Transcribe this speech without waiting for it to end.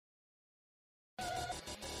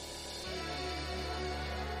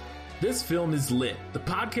This Film is Lit, the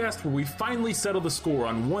podcast where we finally settle the score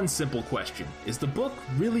on one simple question. Is the book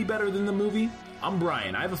really better than the movie? I'm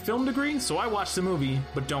Brian. I have a film degree, so I watch the movie,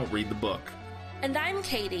 but don't read the book. And I'm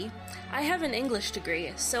Katie. I have an English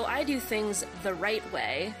degree, so I do things the right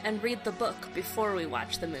way and read the book before we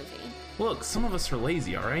watch the movie. Look, some of us are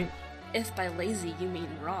lazy, alright? If by lazy you mean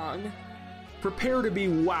wrong. Prepare to be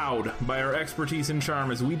wowed by our expertise and charm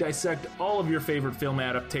as we dissect all of your favorite film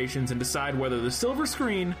adaptations and decide whether the silver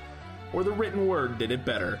screen or the written word did it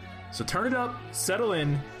better. So turn it up, settle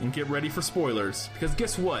in, and get ready for spoilers, because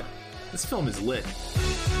guess what? This film is lit.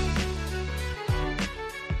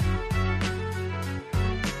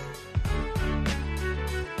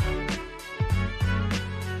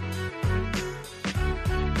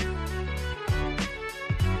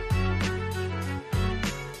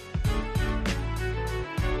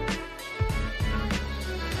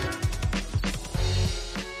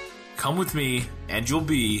 Come with me, and you'll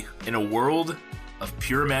be in a world of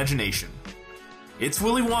pure imagination. It's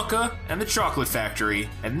Willy Wonka and the Chocolate Factory,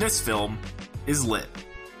 and this film is lit.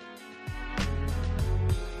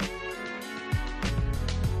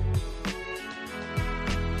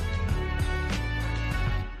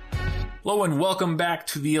 Hello, and welcome back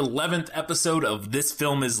to the 11th episode of This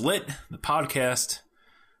Film is Lit, the podcast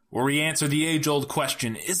where we answer the age-old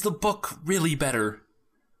question, is the book really better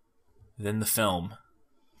than the film?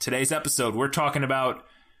 Today's episode, we're talking about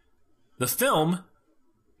the film,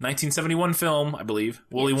 1971 film, I believe,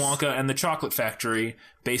 Willy Wonka and the Chocolate Factory,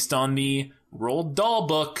 based on the Roald Dahl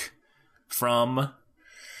book from...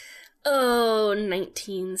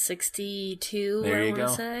 1962, there you I go. want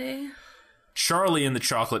to say. Charlie and the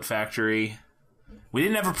Chocolate Factory. We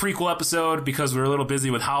didn't have a prequel episode because we were a little busy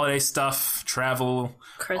with holiday stuff, travel,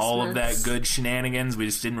 Christmas. all of that good shenanigans. We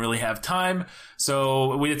just didn't really have time.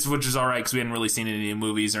 So, which is alright because we hadn't really seen any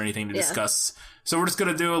movies or anything to discuss. So we're just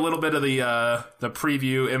going to do a little bit of the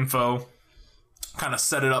preview info. Kind of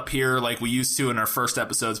set it up here like we used to in our first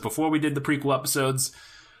episodes before we did the prequel episodes.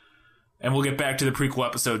 And we'll get back to the prequel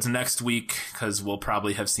episodes next week, because we'll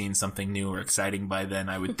probably have seen something new or exciting by then,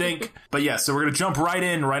 I would think. But yeah, so we're going to jump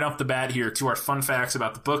right off the bat here to our fun facts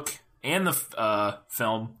about the book and the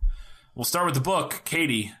film. We'll start with the book.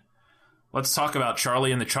 Katie, let's talk about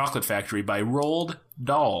Charlie and the Chocolate Factory by Roald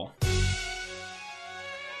Dahl.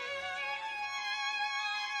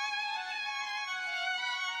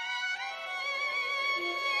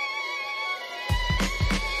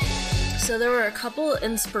 So there were a couple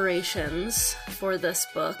inspirations for this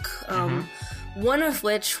book, one of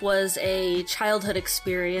which was a childhood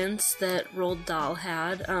experience that Roald Dahl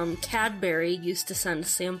had. Cadbury used to send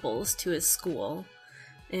samples to his school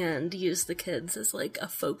and use the kids as like a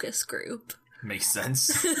focus group. Makes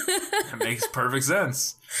sense. That makes perfect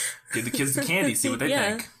sense. Give the kids the candy, see what they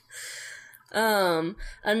think.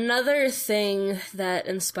 Another thing that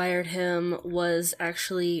inspired him was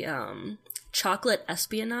actually, chocolate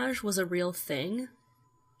espionage was a real thing.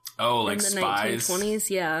 Oh, like in the spies? 1920s,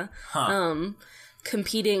 yeah. Huh.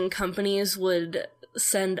 Competing companies would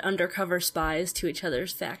send undercover spies to each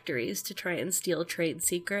other's factories to try and steal trade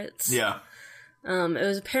secrets. Yeah. It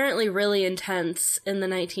was apparently really intense in the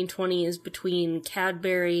 1920s between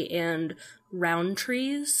Cadbury and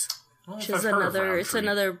Rowntree's, which is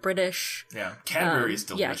another British... Yeah, Cadbury's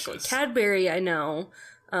delicious. Yeah, Cadbury I know.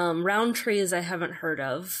 Rowntree's I haven't heard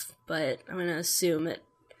of, but I'm going to assume it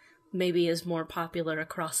maybe is more popular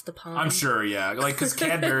across the pond. I'm sure, yeah. Like, because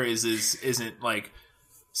Cadbury's isn't, like,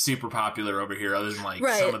 super popular over here, other than, like,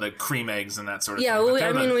 some of the cream eggs and that sort of thing. Well, but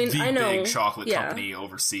they're I know. big chocolate company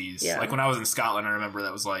overseas. Yeah. Like, when I was in Scotland, I remember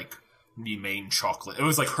that was, like, the main chocolate. It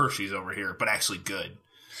was like Hershey's over here, but actually good.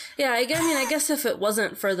 Yeah, I guess if it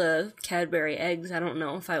wasn't for the Cadbury eggs, I don't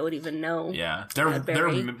know if I would even know. Yeah. Their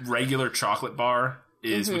regular chocolate bar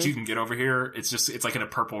is what you can get over here. It's like in a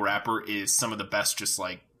purple wrapper, is some of the best just,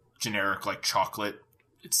 like, generic, like, chocolate.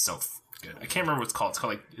 It's so good. I can't remember what it's called.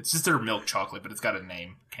 It's just their milk chocolate, but it's got a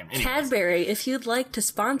name. Cadbury, if you'd like to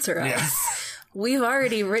sponsor us, we've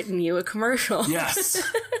already written you a commercial. Yes.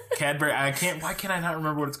 Cadbury. Why can't I not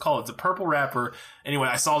remember what it's called? It's a purple wrapper. Anyway,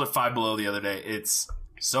 I saw it at Five Below the other day. It's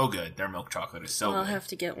so good. Their milk chocolate is so good. I'll have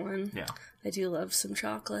to get one. Yeah. I do love some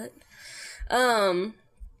chocolate.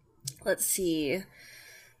 Let's see.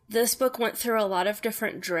 This book went through a lot of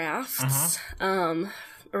different drafts.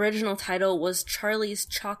 Original title was Charlie's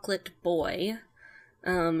Chocolate Boy.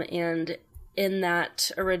 And in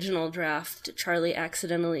that original draft, Charlie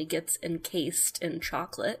accidentally gets encased in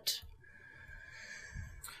chocolate.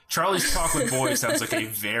 Charlie's Chocolate Boy sounds like a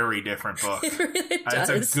very different book. It really does.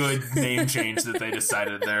 That's a good name change that they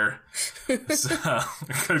decided there. So,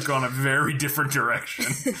 it could have gone a very different direction.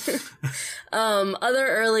 Other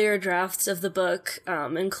earlier drafts of the book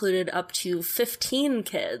included up to 15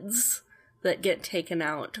 kids that get taken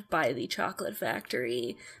out by the chocolate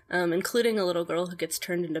factory, including a little girl who gets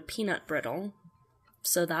turned into peanut brittle.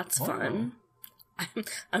 So that's fun.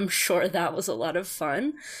 I'm sure that was a lot of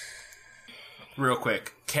fun. Real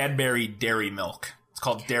quick, Cadbury Dairy Milk. It's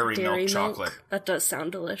called Dairy Milk chocolate. That does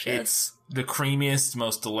sound delicious. It's the creamiest,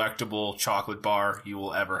 most delectable chocolate bar you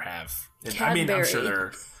will ever have. I mean, I'm sure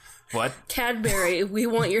they're... What? Cadbury, we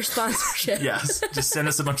want your sponsorship. Yes, just send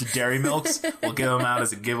us a bunch of Dairy Milks. We'll give them out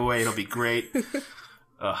as a giveaway. It'll be great.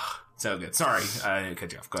 Ugh, so good. Sorry, I didn't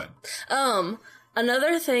cut you off. Go ahead.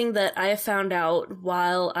 Another thing that I found out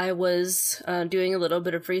while I was doing a little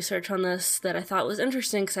bit of research on this that I thought was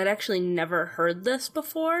interesting, because I'd actually never heard this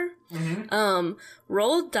before. Mm-hmm.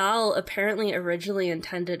 Roald Dahl apparently originally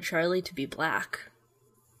intended Charlie to be black.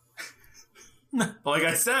 Like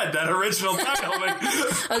I said, that original title.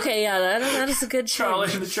 Okay, yeah, that is a good Charlie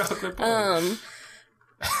change. and the Chocolate Boy.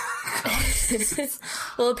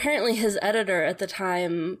 Well, apparently his editor at the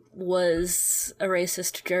time was a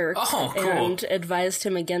racist jerk and advised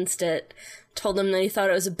him against it, told him that he thought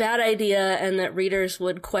it was a bad idea and that readers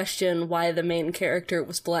would question why the main character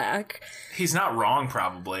was black. He's not wrong,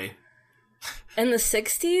 probably. In the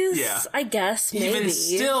 60s? Yeah. I guess, maybe. Even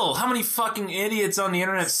still, how many fucking idiots on the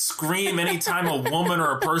internet scream anytime a woman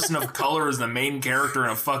or a person of color is the main character in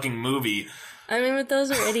a fucking movie? I mean, but those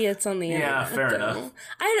are idiots on the internet. Yeah, fair enough.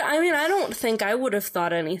 I mean, I don't think I would have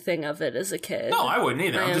thought anything of it as a kid. No, I wouldn't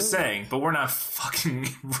either. I'm just saying. But we're not fucking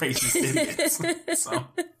racist idiots. So.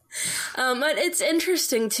 But it's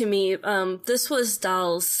interesting to me. This was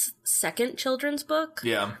Dahl's second children's book.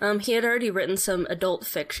 Yeah. He had already written some adult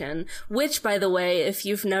fiction, which, by the way, if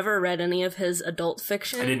you've never read any of his adult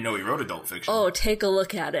fiction... I didn't know he wrote adult fiction. Oh, take a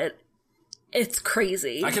look at it. It's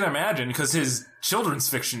crazy. I can imagine, because his children's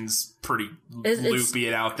fiction's pretty loopy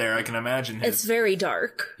and out there. I can imagine It's very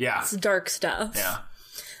dark. Yeah. It's dark stuff. Yeah.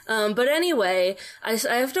 But anyway, I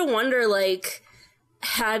have to wonder, like,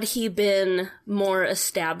 had he been more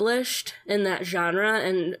established in that genre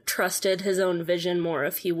and trusted his own vision more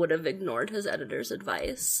if he would have ignored his editor's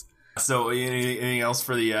advice? So, anything else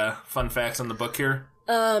for the fun facts on the book here?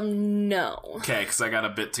 No. Okay, because I got a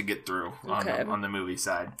bit to get through on the movie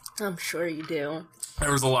side. I'm sure you do.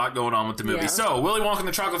 There was a lot going on with the movie. Yeah. So, Willy Wonka and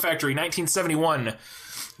the Chocolate Factory, 1971,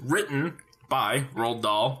 written by Roald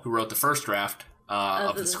Dahl, who wrote the first draft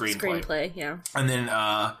of the screenplay. Yeah. And then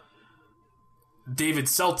David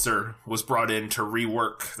Seltzer was brought in to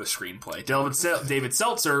rework the screenplay. David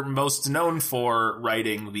Seltzer, most known for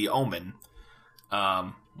writing The Omen,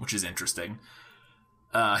 which is interesting.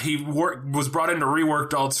 He was brought in to rework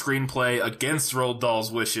Dahl's screenplay against Roald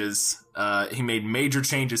Dahl's wishes. He made major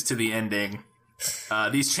changes to the ending.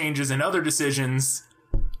 These changes and other decisions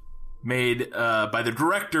made by the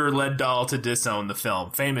director led Dahl to disown the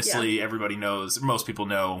film. Famously, everybody knows, most people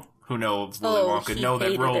know, who know of Willy Wonka, know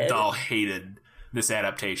that Roald Dahl hated this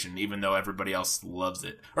adaptation, even though everybody else loves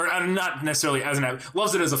it. Or not necessarily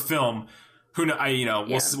loves it as a film. Who know?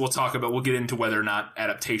 We'll talk about. We'll get into whether or not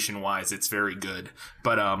adaptation wise it's very good.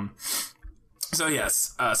 But so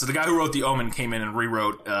yes. So the guy who wrote The Omen came in and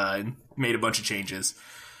rewrote and made a bunch of changes.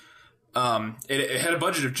 It had a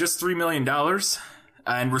budget of just $3 million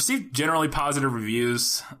and received generally positive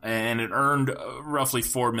reviews, and it earned roughly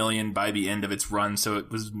 $4 million by the end of its run. So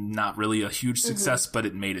it was not really a huge success, but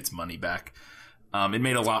it made its money back. It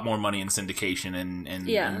made a lot more money in syndication and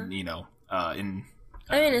in.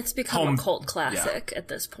 I mean, it's become a cult classic at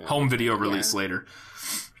this point. Home video release later.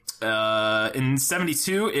 In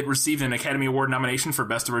 1972, it received an Academy Award nomination for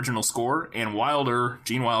Best Original Score, and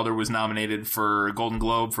Gene Wilder was nominated for a Golden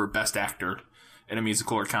Globe for Best Actor in a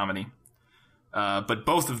Musical or Comedy. But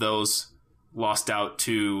both of those lost out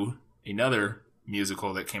to another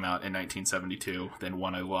musical that came out in 1972, then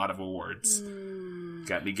won a lot of awards.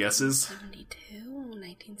 Got any guesses?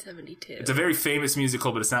 1972. It's a very famous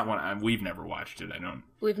musical, but it's not one we've never watched it.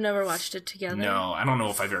 We've never watched it together. No, I don't know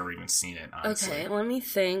if I've ever even seen it. Honestly. Okay, let me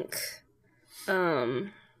think.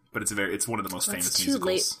 But it's one of the most famous musicals.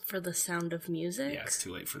 It's too late for The Sound of Music. Yeah, it's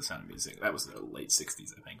too late for The Sound of Music. That was the late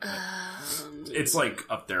 60s, I think. It's like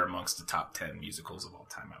up there amongst the top 10 musicals of all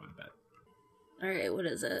time, I would bet. All right, what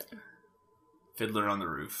is it? Fiddler on the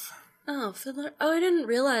Roof. Oh, Fiddler. Oh, I didn't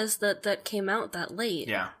realize that came out that late.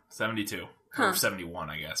 Yeah, 72. Or 71,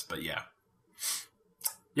 I guess, but yeah.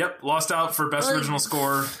 Yep, lost out for Best Original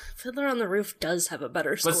Score. Fiddler on the Roof does have a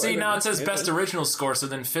better score. But see, now it says Best Original Score, so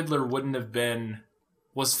then Fiddler wouldn't have been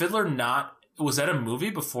Was Fiddler not... Was that a movie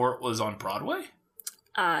before it was on Broadway?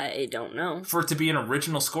 I don't know. For it to be an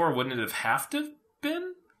original score, wouldn't it have to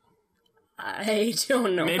been? I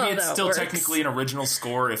don't know. Maybe how it's that still works. technically an original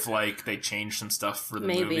score if, like, they changed some stuff for the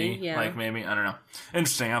movie. Yeah. Like, maybe. I don't know.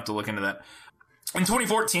 Interesting. I'll have to look into that. In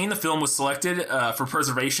 2014, the film was selected for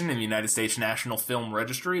preservation in the United States National Film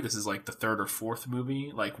Registry. This is, like, the third or fourth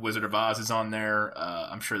movie. Like, Wizard of Oz is on there.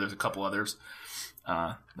 I'm sure there's a couple others.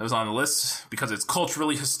 That was on the list because it's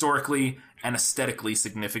culturally, historically, and aesthetically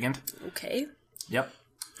significant. Okay. Yep.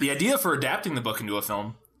 The idea for adapting the book into a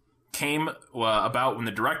film came about when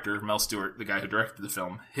the director, Mel Stewart, the guy who directed the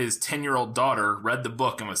film, his 10-year-old daughter read the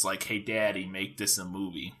book and was like, "Hey, Daddy, make this a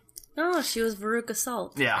movie." Oh, she was Veruca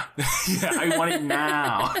Salt. Yeah. Yeah, I want it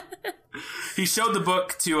now. He showed the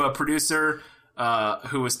book to a producer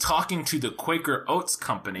who was talking to the Quaker Oats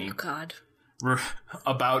Company. Oh, God.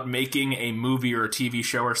 About making a movie or a TV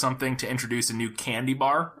show or something to introduce a new candy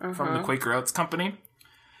bar from the Quaker Oats Company.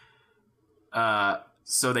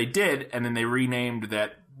 So they did, and then they renamed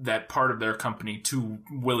that part of their company to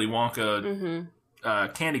Willy Wonka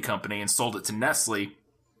Candy Company and sold it to Nestle.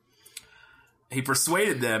 He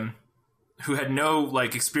persuaded them, who had no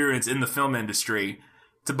like experience in the film industry,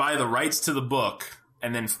 to buy the rights to the book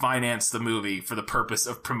and then finance the movie for the purpose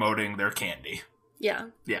of promoting their candy. Yeah.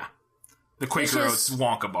 Yeah. The Quaker Oats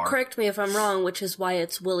Wonka bar. Correct me if I'm wrong, which is why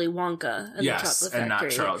it's Willy Wonka and the Chocolate Factory. And not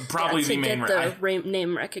Charles. Probably the main... To get the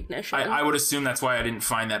name recognition. I would assume that's why I didn't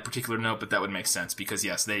find that particular note, but that would make sense because,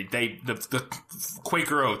 yes, the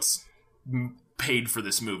Quaker Oats paid for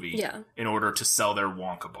this movie in order to sell their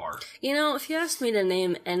Wonka bar. You know, if you asked me to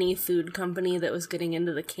name any food company that was getting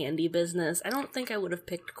into the candy business, I don't think I would have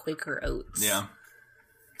picked Quaker Oats. Yeah.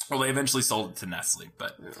 Well, they eventually sold it to Nestle,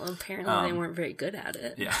 but... Well, apparently they weren't very good at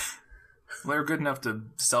it. Yeah. Well, they were good enough to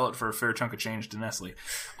sell it for a fair chunk of change to Nestle.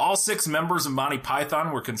 All 6 members of Monty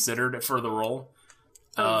Python were considered for the role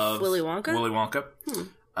of Willy Wonka? Willy Wonka.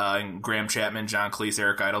 And Graham Chapman, John Cleese,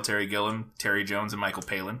 Eric Idle, Terry Gilliam, Terry Jones, and Michael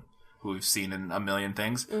Palin, who we've seen in a million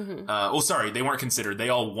things. They weren't considered. They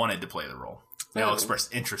all wanted to play the role. They all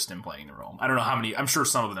expressed interest in playing the role. I don't know how many. I'm sure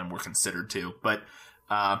some of them were considered too. But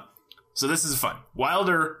so this is fun.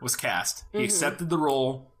 Wilder was cast. He accepted the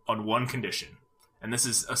role on one condition. And this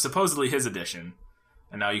is supposedly his edition,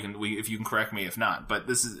 and now if you can correct me if not. But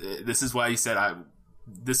this is why he said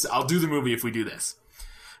I'll do the movie if we do this.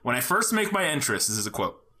 When I first make my entrance, this is a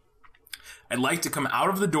quote. I'd like to come out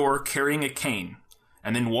of the door carrying a cane,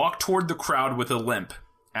 and then walk toward the crowd with a limp.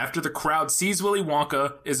 After the crowd sees Willy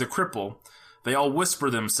Wonka is a cripple, they all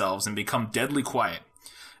whisper themselves and become deadly quiet.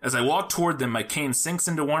 As I walk toward them, my cane sinks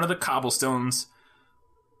into one of the cobblestones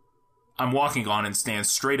I'm walking on and stands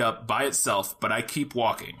straight up by itself, but I keep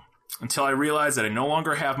walking until I realize that I no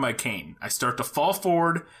longer have my cane. I start to fall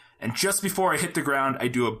forward, and just before I hit the ground, I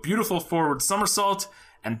do a beautiful forward somersault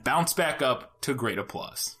and bounce back up to great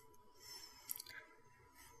applause.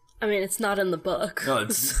 I mean, it's not in the book. No,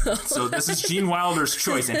 so this is Gene Wilder's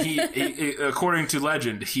choice, and he, according to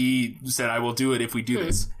legend, he said, "I will do it if we do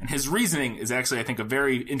this." And his reasoning is actually, I think, a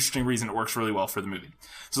very interesting reason. It works really well for the movie.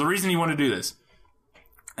 So the reason he wanted to do this,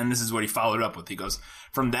 and this is what he followed up with. He goes,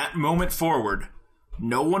 "From that moment forward,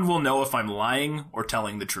 no one will know if I'm lying or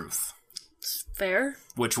telling the truth." Fair.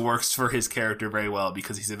 Which works for his character very well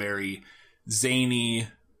because he's a very zany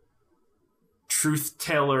truth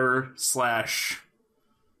teller slash,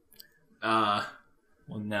 I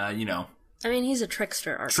mean, he's a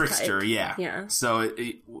trickster archetype. Trickster, yeah. Yeah. So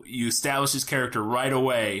you establish his character right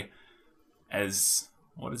away as,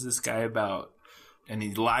 what is this guy about? And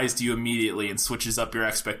he lies to you immediately and switches up your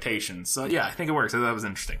expectations. So, yeah, I think it works. That was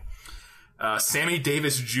interesting. Sammy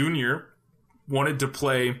Davis Jr. wanted to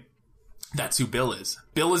play... That's who Bill is.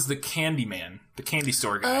 Bill is the candy man, the candy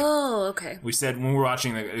store guy. Oh, okay. We said, when we were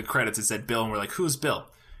watching the credits, it said Bill, and we're like, who's Bill?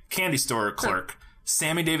 Candy store clerk.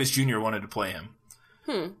 Sammy Davis Jr. wanted to play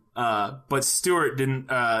him. But Stewart didn't,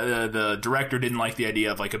 the director didn't like the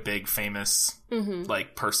idea of like a big famous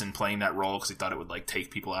like person playing that role because he thought it would like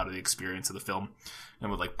take people out of the experience of the film and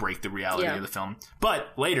would like break the reality of the film.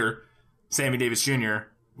 But later, Sammy Davis Jr.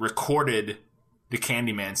 recorded the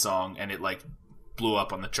Candyman song and it like blew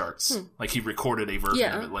up on the charts. Like he recorded a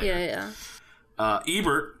version of it later.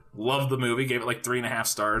 Ebert loved the movie, gave it like 3.5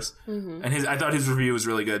 stars. And I thought his review was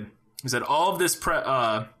really good. He said, all of this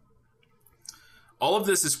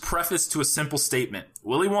is prefaced to a simple statement.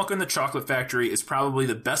 Willy Wonka and the Chocolate Factory is probably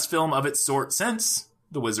the best film of its sort since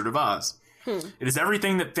The Wizard of Oz. It is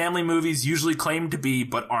everything that family movies usually claim to be,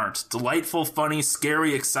 but aren't. Delightful, funny,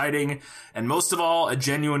 scary, exciting, and most of all, a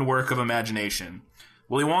genuine work of imagination.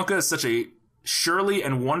 Willy Wonka is such a surely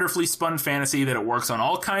and wonderfully spun fantasy that it works on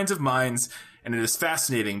all kinds of minds and it is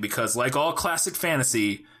fascinating because, like all classic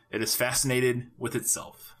fantasy, it is fascinated with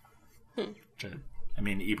itself. I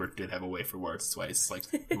mean, Ebert did have a way for words. That's why he's like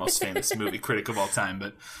the most famous movie critic of all time.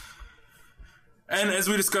 But and as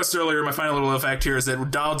we discussed earlier, my final little fact here is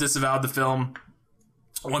that Dahl disavowed the film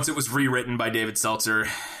once it was rewritten by David Seltzer.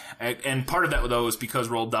 And part of that, though, was because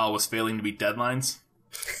Roald Dahl was failing to meet deadlines.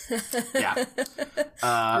 Yeah.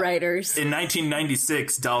 Writers. In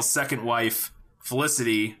 1996, Dahl's second wife,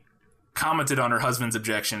 Felicity, commented on her husband's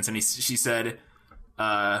objections, and she said,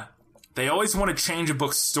 they always want to change a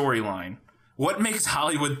book's storyline. What makes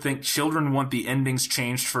Hollywood think children want the endings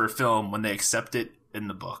changed for a film when they accept it in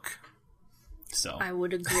the book? So I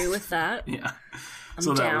would agree with that. Yeah.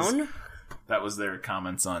 I'm down. That was their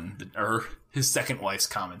comments on, or his second wife's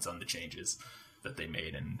comments on the changes that they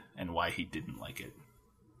made and why he didn't like it.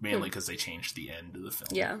 Mainly because they changed the end of the film.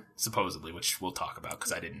 Yeah. Supposedly, which we'll talk about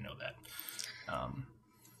because I didn't know that.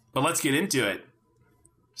 But let's get into it.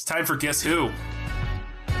 It's time for Guess Who?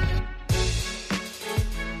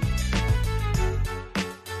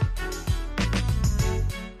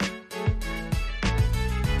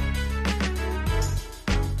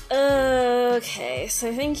 Okay, so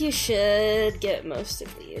I think you should get most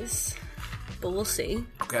of these. But we'll see.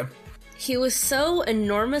 Okay. He was so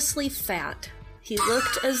enormously fat, he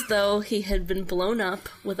looked as though he had been blown up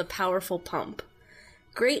with a powerful pump.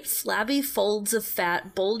 Great flabby folds of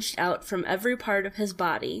fat bulged out from every part of his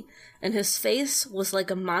body, and his face was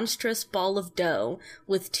like a monstrous ball of dough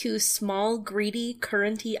with two small, greedy,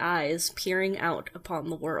 curranty eyes peering out upon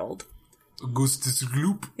the world. Augustus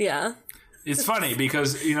Gloop. Yeah. It's funny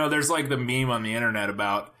because, you know, there's like the meme on the internet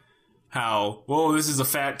about how, well, this is a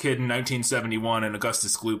fat kid in 1971 and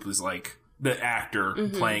Augustus Gloop was like the actor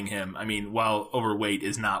playing him. I mean, while overweight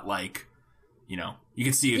is not like, you know, you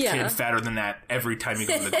can see a kid fatter than that every time you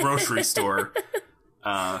go to the grocery store.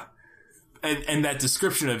 And that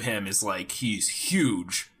description of him is like, he's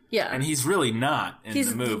huge. Yeah. And he's really not in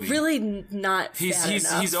the movie. He's really not fat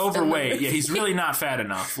enough. He's overweight. Yeah, he's really not fat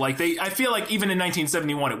enough. Like I feel like even in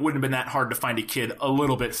 1971, it wouldn't have been that hard to find a kid a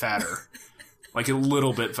little bit fatter. Like a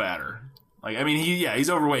little bit fatter. Like, I mean, he's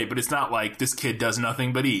overweight, but it's not like this kid does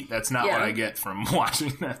nothing but eat. That's not what I get from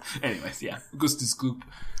watching that. Anyways, yeah. Augustus Gloop,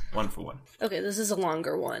 1 for 1. Okay, this is a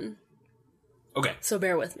longer one. Okay. So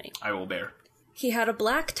bear with me. I will bear. He had a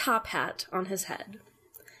black top hat on his head.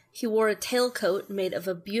 He wore a tailcoat made of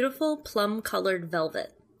a beautiful plum-colored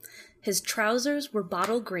velvet. His trousers were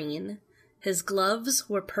bottle green. His gloves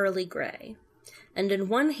were pearly gray. And in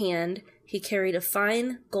one hand, he carried a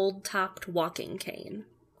fine, gold-topped walking cane.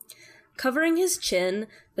 Covering his chin,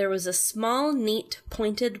 there was a small, neat,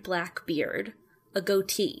 pointed black beard, a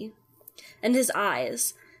goatee. And his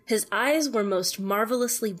eyes were most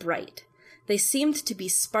marvelously bright. They seemed to be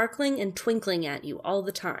sparkling and twinkling at you all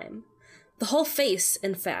the time. The whole face,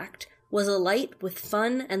 in fact, was alight with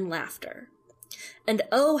fun and laughter. And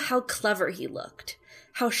oh, how clever he looked!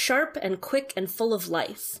 How sharp and quick and full of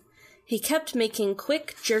life! He kept making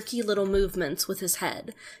quick, jerky little movements with his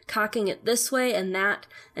head, cocking it this way and that,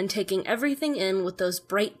 and taking everything in with those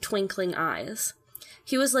bright, twinkling eyes.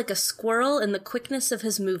 He was like a squirrel in the quickness of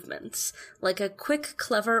his movements, like a quick,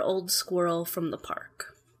 clever old squirrel from the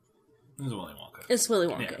park. This is Willy Wonka. It's Willy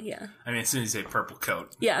Wonka, yeah. I mean, as soon as you say purple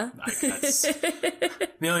coat. Yeah.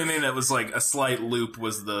 The only thing that was like a slight loop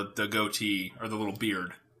was the goatee, or the little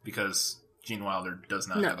beard, because Gene Wilder does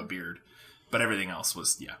not have a beard. But everything else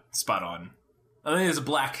was, spot on. I think there's a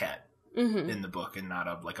black hat in the book, and not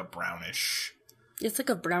a brownish. It's like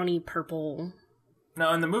a browny purple.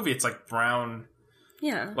 No, in the movie it's like brown.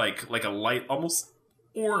 Yeah. Like a light, almost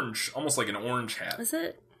orange, almost like an orange hat. Is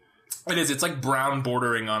it? It is. It's like brown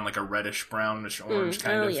bordering on like a reddish, brownish orange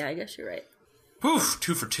kind of. Oh, yeah, I guess you're right. Poof!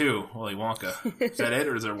 2 for 2. Willy Wonka. Is that it,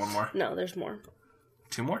 or is there one more? No, there's more.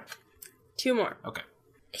 2 more? 2 more. Okay.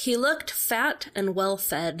 He looked fat and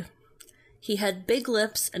well-fed. He had big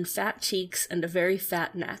lips and fat cheeks and a very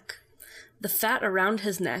fat neck. The fat around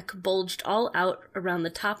his neck bulged all out around the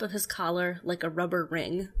top of his collar like a rubber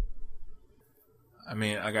ring. I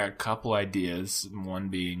mean, I got a couple ideas. One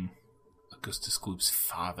being Augustus Gloop's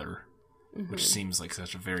father, which seems like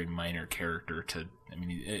such a very minor character to, I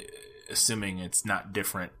mean, assuming it's not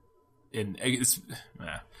different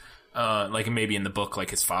like maybe in the book, like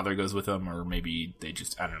his father goes with him, or maybe they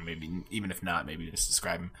just, I don't know, maybe even if not, maybe just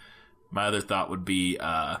describe him. My other thought would be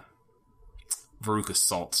Veruca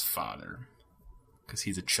Salt's father, because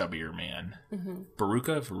he's a chubbier man.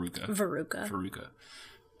 Veruca.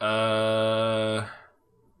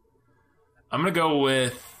 I'm gonna go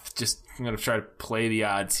with I'm gonna try to play the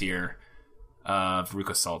odds here.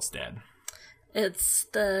 Veruca Salt's dad. It's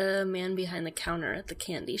the man behind the counter at the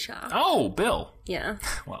candy shop. Oh, Bill. Yeah.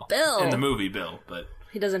 Well, Bill. in the movie, Bill, but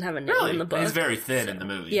he doesn't have a name in the book. He's very thin in the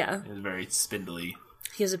movie. Yeah. He's very spindly.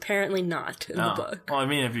 He's apparently not in the book. Well, I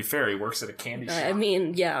mean, to be fair, he works at a candy shop. I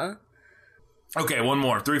mean, yeah. Okay, one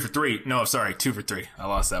more. 3 for 3. No, sorry, 2 for 3. I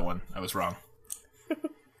lost that one. I was wrong.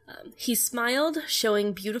 He smiled,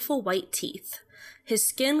 showing beautiful white teeth. His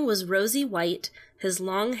skin was rosy white. His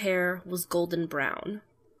long hair was golden brown.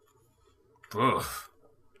 Ugh.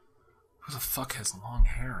 Who the fuck has long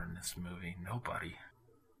hair in this movie? Nobody.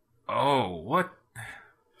 Oh, what?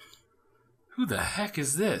 Who the heck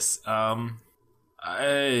is this? I'm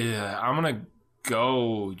gonna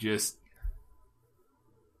go just...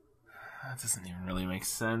 That doesn't even really make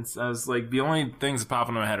sense. I was like, the only things that pop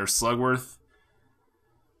into my head are Slugworth,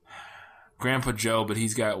 Grandpa Joe, but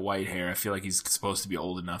he's got white hair. I feel like he's supposed to be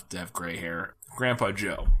old enough to have gray hair. Grandpa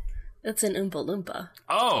Joe. That's an Oompa Loompa.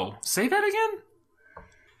 Oh, say that again?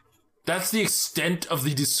 That's the extent of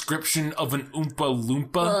the description of an Oompa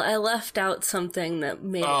Loompa? Well, I left out something that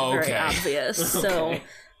made it very obvious, so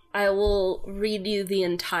I will read you the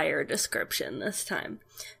entire description this time.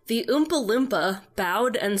 The Oompa Loompa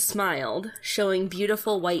bowed and smiled, showing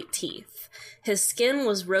beautiful white teeth. His skin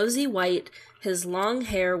was rosy white, his long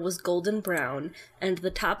hair was golden brown, and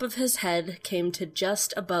the top of his head came to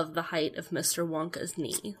just above the height of Mr. Wonka's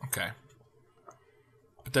knee. Okay.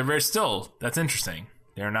 But they're very still. That's interesting.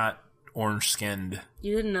 They're not orange-skinned.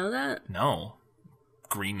 You didn't know that? No.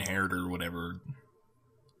 Green-haired or whatever.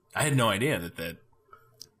 I had no idea that...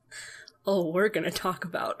 Oh, we're going to talk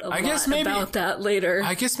about I guess maybe about that later.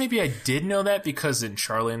 I guess maybe I did know that because in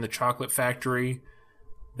Charlie and the Chocolate Factory,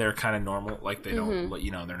 they're kind of normal. Like, they don't,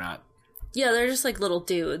 they're not... Yeah, they're just like little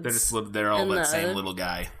dudes. They're all that same little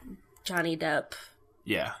guy. Johnny Depp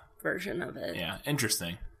Yeah. version of it. Yeah,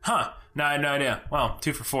 interesting. Huh. No, I had no idea. Well,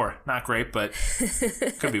 2 for 4. Not great, but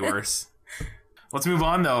could be worse. Let's move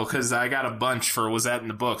on, though, because I got a bunch for Was That in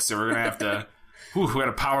the Book, so we're going to have to... we got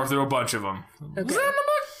to power through a bunch of them. Okay. Was that in the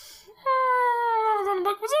book? Was that in the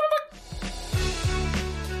book? Was that in the book?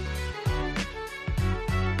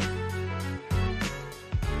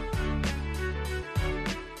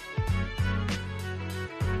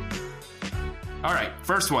 All right,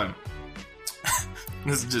 first one.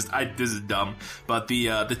 This is dumb, but the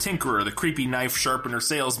tinkerer, the creepy knife sharpener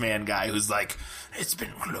salesman guy who's like, it's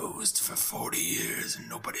been closed for 40 years and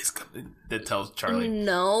nobody's coming. That tells Charlie.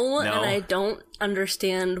 No, and I don't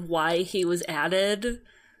understand why he was added.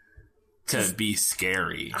 To be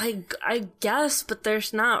scary. I guess, but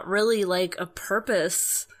there's not really like a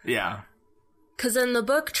purpose. Yeah. Because in the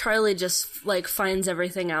book, Charlie just like finds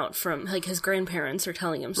everything out from like his grandparents are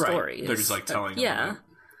telling him stories. Right. They're just like telling him. Yeah.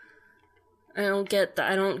 I don't get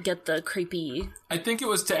the creepy. I think it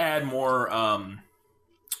was to add more.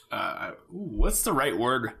 What's the right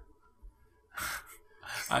word?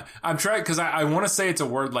 I'm trying because I want to say it's a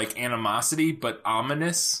word like animosity, but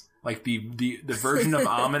ominous, like the version of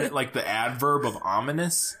ominous, like the adverb of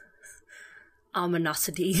ominous.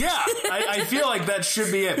 Ominosity. Yeah, I feel like that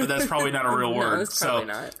should be it, but that's probably not a real word. No, it's probably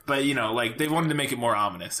not. But like they wanted to make it more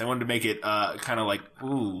ominous. They wanted to make it kind of like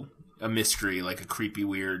a mystery, like a creepy,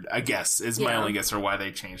 weird. I guess is my only guess for why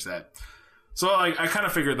they changed that. So I kind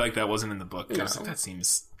of figured like that wasn't in the book. No. That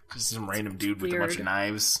seems just some random dude with a bunch of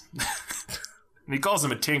knives. And he calls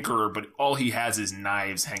him a tinkerer, but all he has is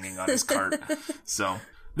knives hanging on his cart. So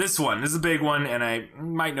this is a big one, and I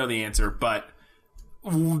might know the answer, but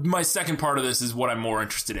my second part of this is what I'm more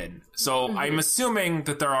interested in. So I'm assuming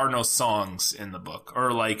that there are no songs in the book,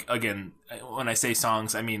 or like, again, when I say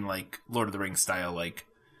songs, I mean like Lord of the Rings style, like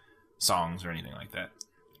songs or anything like that.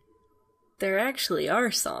 There actually are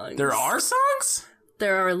songs. There are songs?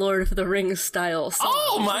 There are Lord of the Rings style songs.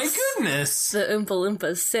 Oh my goodness! The Oompa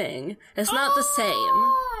Loompas sing. It's not the same.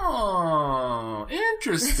 Oh,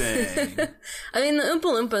 interesting. I mean, the Oompa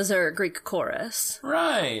Loompas are a Greek chorus.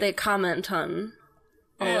 Right. They comment on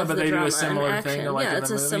all of but the they do drama a similar and thing. action. Like Yeah, in it's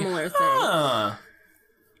the a movie. similar thing. Huh.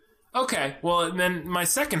 Okay, well, and then my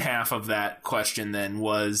second half of that question then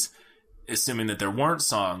was, assuming that there weren't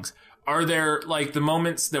songs, are there, like, the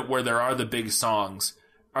moments where there are the big songs,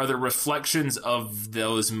 are there reflections of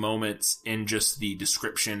those moments in just the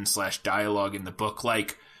description / dialogue in the book?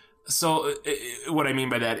 Like, so what I mean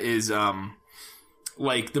by that is,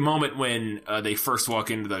 like, the moment when they first walk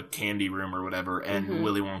into the candy room or whatever, and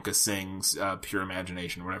Willy Wonka sings Pure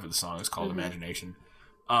Imagination, whatever the song is called, Imagination.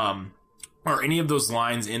 Are any of those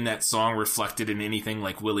lines in that song reflected in anything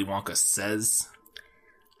like Willy Wonka says?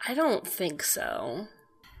 I don't think so.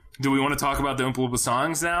 Do we want to talk about the Oompa Loompa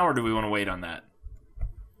songs now, or do we want to wait on that?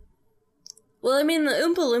 Well, I mean, the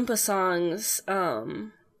Oompa Loompa songs,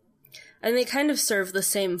 And they kind of serve the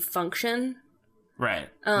same function. Right.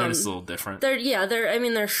 They're just a little different.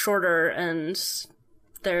 They're shorter and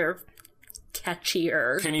they're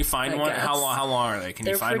catchier. Can you find one? How long are they? Can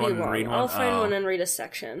you find one and read one? I'll find one and read a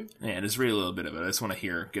section. Yeah, just read a little bit of it. I just want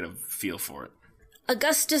to get a feel for it.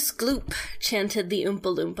 Augustus Gloop, chanted the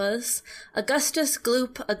Oompa Loompas. Augustus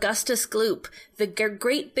Gloop, the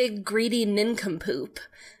great big greedy nincompoop.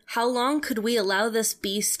 How long could we allow this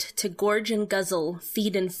beast to gorge and guzzle,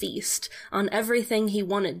 feed and feast, on everything he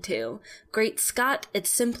wanted to? Great Scott, it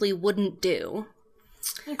simply wouldn't do.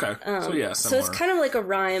 Okay, similar. So it's kind of like a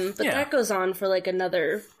rhyme, but that goes on for like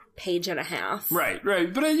another page and a half. Right.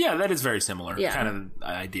 But that is very similar. Yeah. Kind of the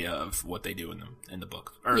idea of what they do in the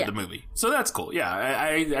book, or the movie. So that's cool. Yeah,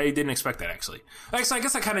 I didn't expect that, actually. Actually, I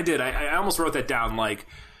guess I kind of did. I almost wrote that down, like,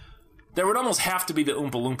 there would almost have to be the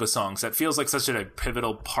Oompa Loompa songs. That feels like such a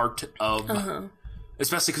pivotal part of,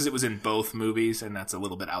 especially because it was in both movies, and that's a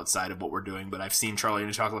little bit outside of what we're doing. But I've seen Charlie and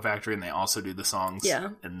the Chocolate Factory, and they also do the songs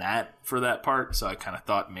in that for that part. So I kind of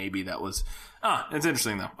thought maybe that was, it's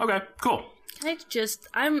interesting though. Okay, cool.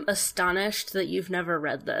 I'm astonished that you've never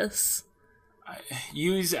read this.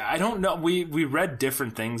 I don't know. We read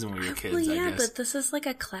different things when we were kids, I guess. But this is like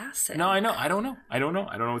a classic. No, I know. I don't know. I don't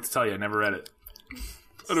know what to tell you. I never read it.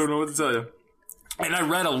 I don't know what to tell you. And I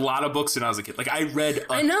read a lot of books when I was a kid. Like, I read a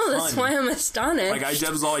ton. That's why I'm astonished. Like,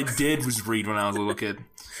 that was all I did was read when I was a little kid.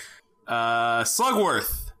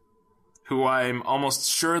 Slugworth, who I'm almost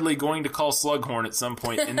surely going to call Slughorn at some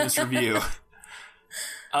point in this review.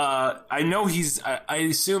 I know I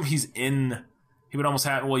assume he's in, he would almost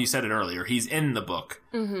have, well, you said it earlier, he's in the book.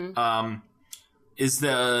 Mm-hmm. Is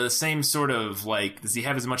the same sort of, like, does he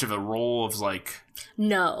have as much of a role of, like...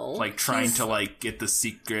 No. Like, trying to, like, get the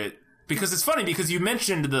secret... Because it's funny, because you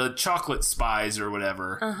mentioned the chocolate spies or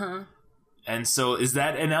whatever. Uh-huh. And so, is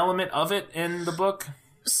that an element of it in the book?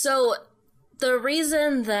 So, the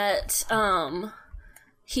reason that,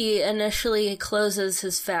 he initially closes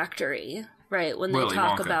his factory... Right, when they Willy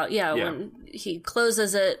talk Wonka. About, when he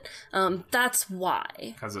closes it, that's why.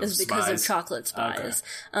 Because of chocolate spies.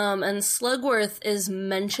 Okay. And Slugworth is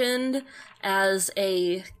mentioned as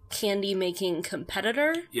a candy-making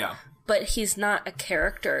competitor. Yeah. But he's not a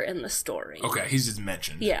character in the story. Okay, he's just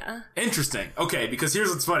mentioned. Yeah. Interesting. Okay, because here's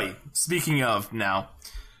what's funny. Speaking of now...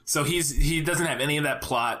 So he doesn't have any of that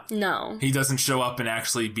plot. No. He doesn't show up and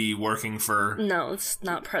actually be working for... No, it's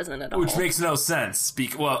not present at all. Which makes no sense.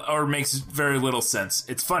 Or makes very little sense.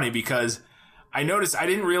 It's funny because I noticed... I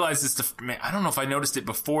didn't realize this... I don't know if I noticed it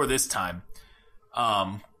before this time.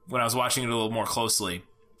 When I was watching it a little more closely.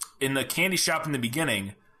 In the candy shop in the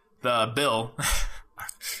beginning, the Bill...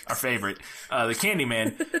 our favorite, the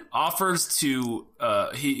Candyman, offers to...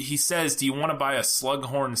 He says, do you want to buy a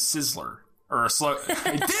Slughorn Sizzler? Or a slug...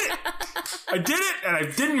 I did it, and I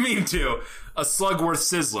didn't mean to. A Slugworth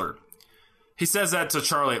Sizzler. He says that to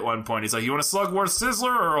Charlie at one point. He's like, you want a Slugworth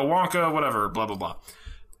Sizzler or a Wonka, whatever, blah, blah, blah.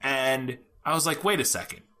 And I was like, wait a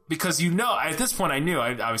second. Because at this point I knew,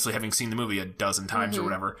 obviously having seen the movie a dozen times or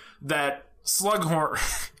whatever, that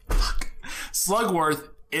Slugworth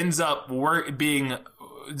ends up being...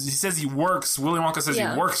 He says he works... Willy Wonka says he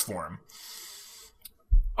works for him.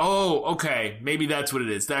 Oh, okay. Maybe that's what it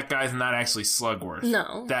is. That guy's not actually Slugworth.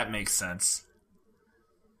 No. That makes sense.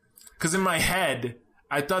 Because in my head,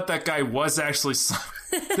 I thought that guy was actually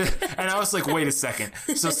Slugworth. And I was like, wait a second.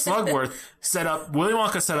 So Slugworth Willy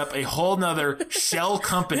Wonka set up a whole nother shell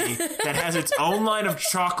company that has its own line of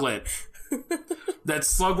chocolate that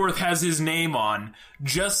Slugworth has his name on,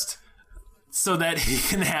 just so that he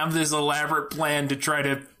can have this elaborate plan to try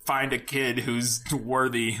to find a kid who's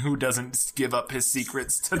worthy, who doesn't give up his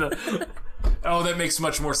secrets to the... Oh, that makes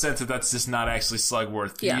much more sense if that's just not actually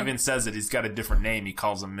Slugworth. Yeah. He even says that he's got a different name. He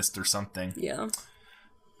calls him Mr. something. Yeah.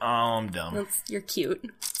 Oh, I'm dumb. You're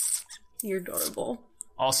cute. You're adorable.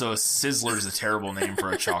 Also, a Sizzler is a terrible name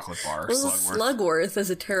for a chocolate bar. Well, Slugworth is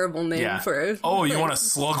a terrible name for a... Oh, you want a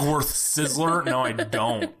Slugworth Sizzler? No, I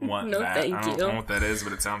don't want that. Thank you. I don't know what that is,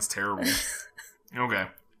 but it sounds terrible. Okay.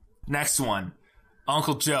 Next one.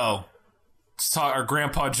 Uncle Joe. Or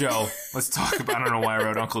Grandpa Joe. Let's talk about... I don't know why I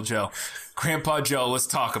wrote Uncle Joe. Grandpa Joe, let's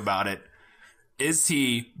talk about it. Is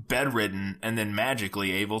he bedridden and then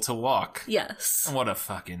magically able to walk? Yes. What a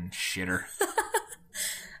fucking shitter.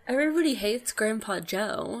 Everybody hates Grandpa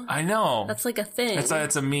Joe. I know. That's like a thing.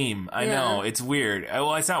 It's a meme. I know. It's weird.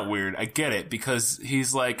 Well, it's not weird. I get it because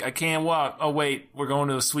he's like, I can't walk. Oh, wait. We're going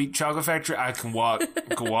to a sweet chocolate factory? I can walk.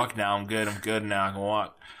 I can walk now. I'm good now. I can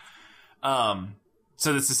walk.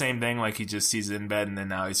 So it's the same thing. Like he's in bed and then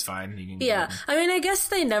now he's fine. He can go. I mean, I guess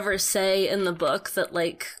they never say in the book that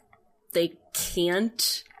like they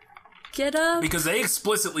can't get up. Because they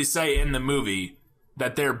explicitly say in the movie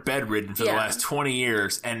that they're bedridden for the last 20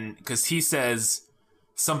 years. And because he says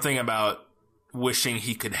something about wishing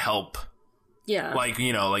he could help. Yeah. Like,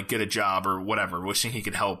 you know, like get a job or whatever. Wishing he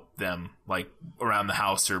could help them, like, around the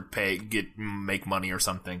house or make money or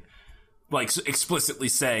something. Like, explicitly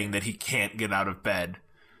saying that he can't get out of bed.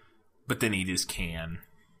 But then he just can.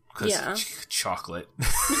 Because chocolate.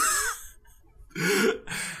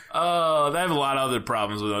 Oh, they have a lot of other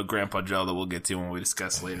problems with Grandpa Joe that we'll get to when we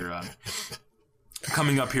discuss later on.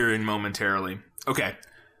 Coming up here in momentarily. Okay.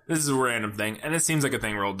 This is a random thing, and it seems like a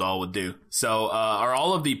thing Roald Dahl would do. So, are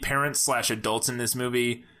all of the parents/adults in this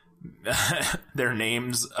movie, their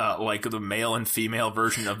names, like the male and female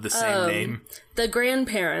version of the same name? The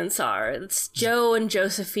grandparents are. It's Joe and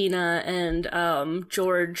Josephina and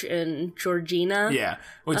George and Georgina. Yeah.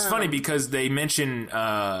 Well, it's funny because they mention,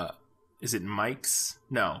 is it Mike's?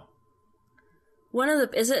 No. One of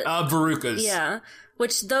the, is it? Veruca's. Yeah.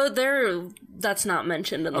 Which, though, that's not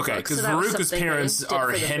mentioned in the book. Okay, because Veruca's parents are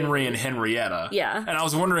Henry and Henrietta. Yeah. And I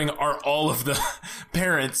was wondering, are all of the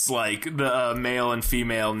parents, like, the male and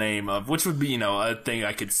female name of, which would be, you know, a thing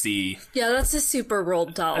I could see. Yeah, that's a super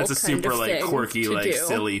Roald Dahl That's a super, like, quirky, like,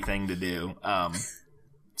 silly thing to do.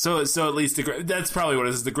 So at least, that's probably what it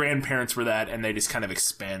is. The grandparents were that, and they just kind of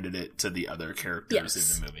expanded it to the other characters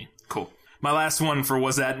in the movie. Cool. My last one for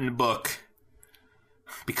Was That in the Book?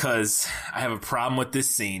 Because I have a problem with this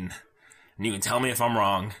scene, and you can tell me if I'm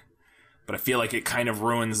wrong, but I feel like it kind of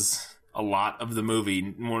ruins a lot of the movie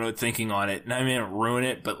when I'm thinking on it. And I mean, ruin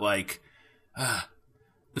it, but like,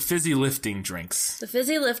 the fizzy lifting drinks. The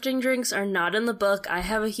fizzy lifting drinks are not in the book. I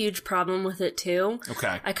have a huge problem with it too.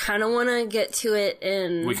 Okay. I kind of want to get to it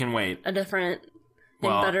in... We can wait. A different...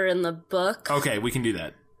 better in the book. Okay, we can do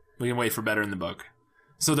that. We can wait for better in the book.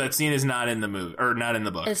 So that scene is not in the movie, or not in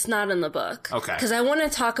the book. It's not in the book. Okay. Because I want to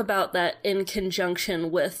talk about that in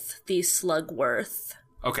conjunction with the Slugworth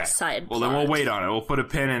side Well, plot. then we'll wait on it. We'll put a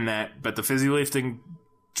pin in that. But the fizzy lifting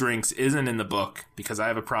drinks isn't in the book because I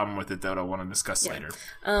have a problem with it that I want to discuss later.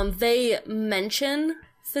 They mention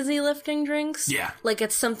fizzy lifting drinks. Yeah. Like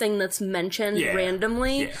it's something that's mentioned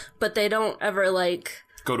randomly, but they don't ever like...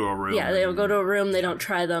 Go to a room. Yeah, they don't go to a room, they don't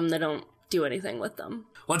try them, they don't do anything with them.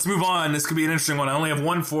 Let's move on. This could be an interesting one. I only have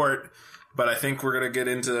one for it, but I think we're going to get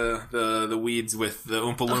into the weeds with the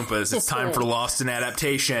Oompa Loompas. It's time for Lost in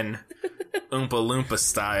Adaptation. Oompa Loompa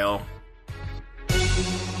style.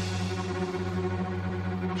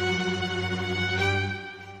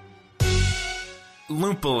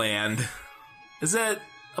 Loompaland. Is that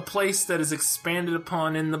a place that is expanded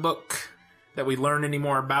upon in the book that we learn any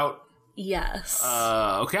more about? Yes.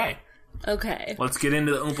 Okay. Okay. Let's get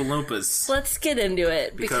into the Oompa Loompas. Let's get into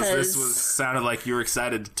it because this sounded like you were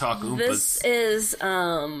excited to talk Oompas. This is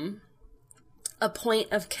a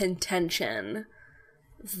point of contention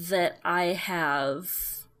that I have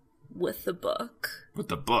with the book. With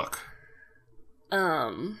the book?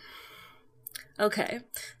 Okay.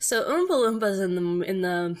 So Oompa Loompas in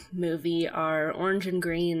the movie are orange and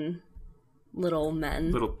green little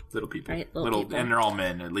men. Little people. Right? Little people. And they're all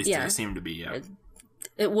men, at least they seem to be, yeah.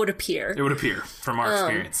 It would appear. It would appear, from our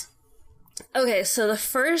experience. Okay, so the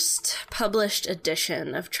first published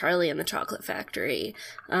edition of Charlie and the Chocolate Factory,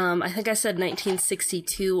 I think I said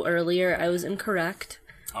 1962 earlier. I was incorrect.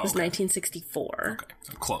 It was 1964. Okay,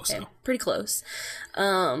 so close, though. Pretty close.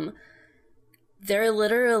 They're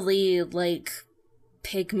literally, like,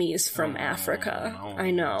 pygmies from Africa.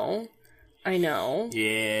 No. I know.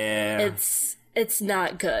 Yeah. It's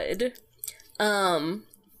not good.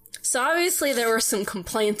 So obviously there were some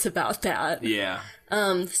complaints about that. Yeah.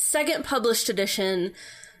 Second published edition,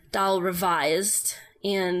 Dahl revised,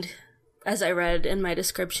 and as I read in my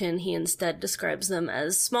description, he instead describes them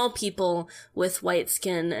as small people with white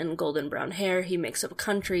skin and golden brown hair. He makes up a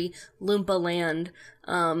country, Loompa Land,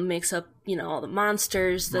 makes up, all the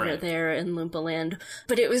monsters that are there in Loompa Land.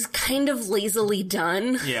 But it was kind of lazily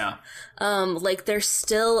done. Yeah. Like there's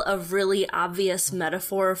still a really obvious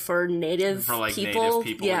metaphor for native people. Native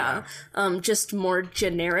people. Yeah. Just more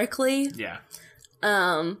generically. Yeah.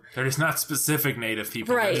 They're just not specific native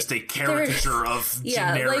people. They're just a caricature of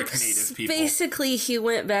generic native people. Basically, he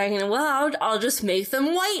went back and, I'll just make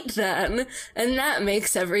them white then. And that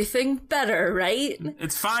makes everything better, right?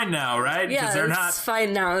 It's fine now, right? Yeah, it's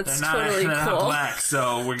fine now. It's totally cool. They're not black,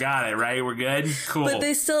 so we got it, right? We're good? Cool. But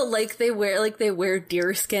they still, they wear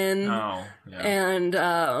deer skin. Oh, yeah.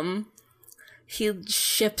 And, he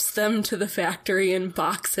ships them to the factory in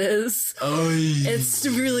boxes. It's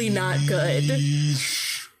really not good.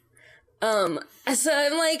 So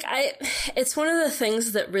I'm like, it's one of the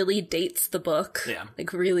things that really dates the book. Yeah.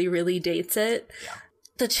 Like really, really dates it. Yeah.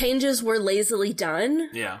 the changes were lazily done.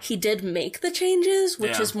 Yeah. He did make the changes,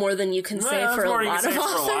 which is more than you can say for a lot of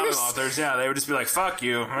authors. Yeah, they would just be like, fuck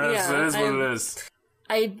you. It is what it is.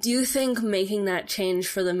 I do think making that change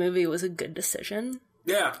for the movie was a good decision.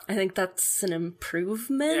 Yeah. I think that's an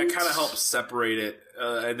improvement. Yeah, it kind of helps separate it.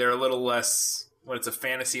 They're a little less... when it's a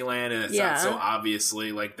fantasy land and it's not so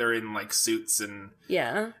obviously like they're in like suits and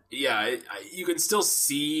you can still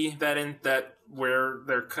see that in that where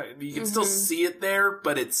they're you can still see it there,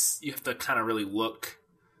 but you have to kind of really look.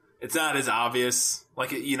 It's not as obvious.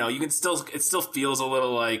 Like you can still it still feels a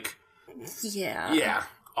little like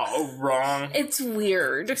wrong. It's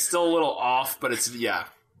weird. It's still a little off, but it's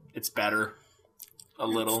better a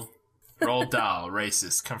little. Roald Dahl,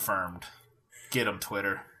 racist, confirmed. Get him,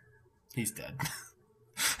 Twitter. He's dead.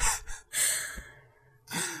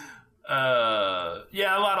 A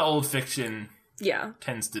lot of old fiction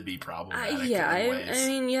tends to be problematic. I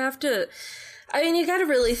mean, you have to... I mean, you gotta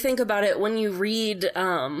really think about it when you read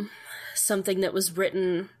something that was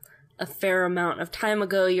written a fair amount of time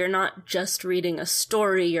ago. You're not just reading a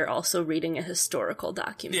story, you're also reading a historical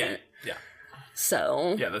document. Yeah.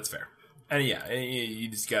 So... yeah, that's fair. And you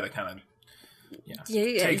just gotta kind of...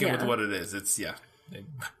 take it with what it is. It's,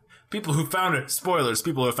 people who founded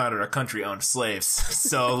our country owned slaves.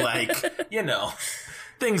 So,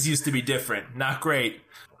 things used to be different. Not great.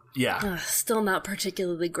 Yeah. Still not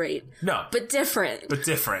particularly great. No. But different.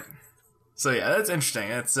 So, that's interesting.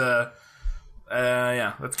 That's,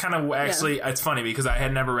 that's kind of, actually, it's funny because I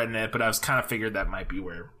had never read it, but I was kind of figured that might be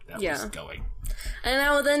where that was going. And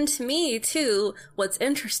now then, to me, too, what's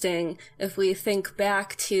interesting, if we think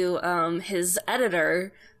back to his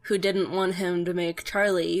editor, who didn't want him to make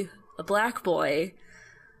Charlie a black boy,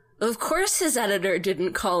 of course his editor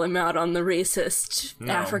didn't call him out on the racist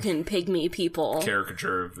African pygmy people.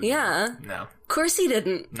 Caricature of... yeah. No. Of course he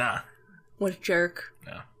didn't. Nah. What a jerk.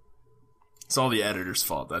 No. It's all the editor's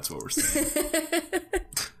fault, that's what we're saying.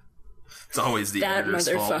 It's always the editor's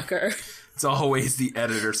fault. That motherfucker. It's always the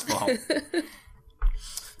editor's fault.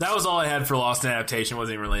 That was all I had for Lost in Adaptation.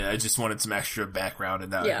 I just wanted some extra background,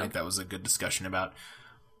 and I think that was a good discussion about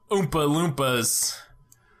Oompa Loompas.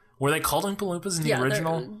 Were they called Oompa Loompas in the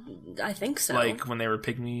original? I think so. Like when they were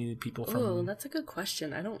pygmy people from... oh, that's a good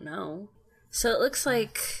question. I don't know. So it looks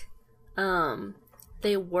like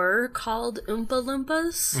they were called Oompa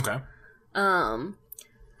Loompas. Okay.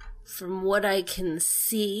 From what I can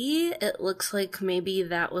see, it looks like maybe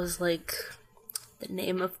that was like the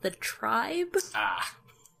name of the tribe. Ah.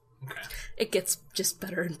 Okay. It gets just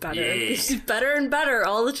better and better. Yeah. It gets better and better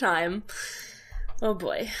all the time. Oh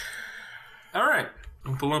boy. All right.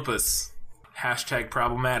 Oompa Loompas. Hashtag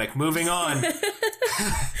problematic. Moving on.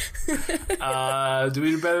 Do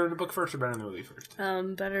we do better in the book first or better in the movie first?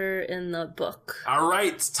 Better in the book. All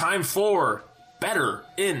right. Time for Better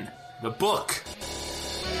in the Book.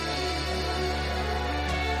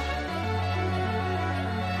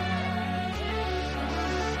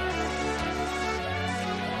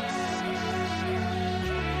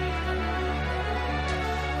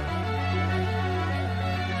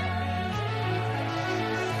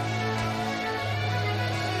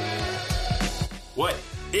 What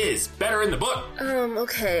is better in the book?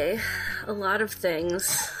 Okay. A lot of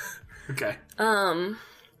things. Okay.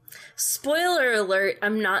 Spoiler alert,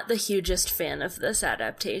 I'm not the hugest fan of this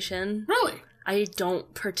adaptation. Really? I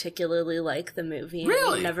don't particularly like the movie.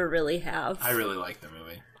 Really? I never really have. I really like the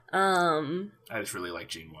movie. I just really like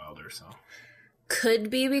Gene Wilder, so. Could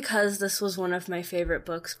be because this was one of my favorite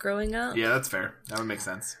books growing up. Yeah, that's fair. That would make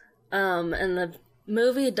sense. And the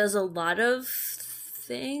movie does a lot of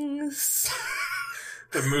things.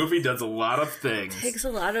 The movie does a lot of things. Takes a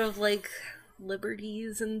lot of,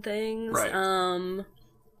 liberties and things. Right.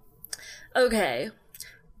 Okay.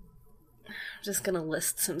 I'm just gonna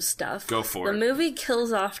list some stuff. Go for it. The movie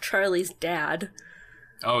kills off Charlie's dad.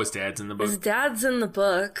 Oh, his dad's in the book? His dad's in the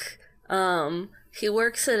book. He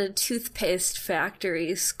works at a toothpaste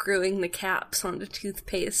factory, screwing the caps onto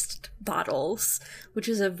toothpaste bottles, which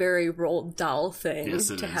is a very Roald Dahl thing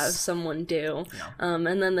to have someone do. Yeah.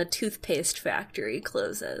 And then the toothpaste factory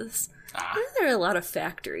closes. There are a lot of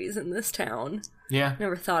factories in this town. Yeah.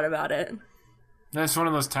 Never thought about it. That's one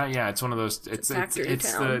of those towns. Yeah, it's one of those. It's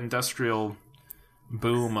the industrial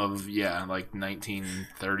boom of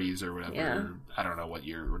 1930s or whatever. Yeah. I don't know what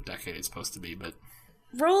year or decade it's supposed to be, but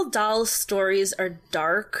Roald Dahl's stories are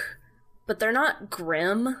dark, but they're not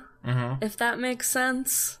grim. Mm-hmm. If that makes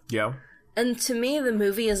sense. Yeah. And to me, the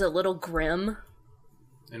movie is a little grim.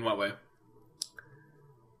 In what way?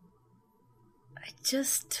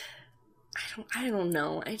 I don't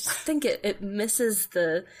know. I just think it misses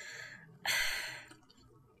the...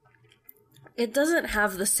 it doesn't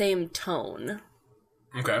have the same tone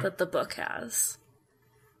that the book has.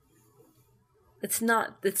 It's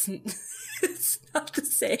not it's not the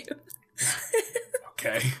same.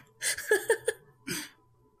 Okay.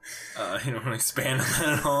 You don't want to expand on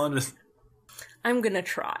that at all? I'm gonna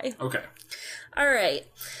try. Okay. Alright.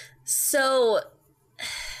 So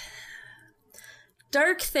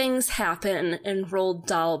dark things happen in Roald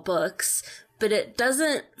Dahl books, but it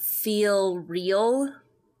doesn't feel real.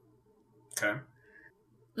 Okay.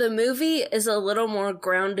 The movie is a little more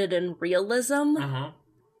grounded in realism. Mm-hmm.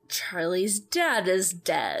 Charlie's dad is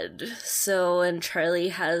dead, and Charlie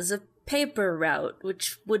has a paper route,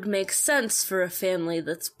 which would make sense for a family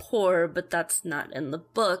that's poor, but that's not in the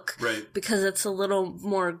book. Right. Because it's a little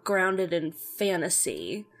more grounded in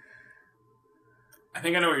fantasy. I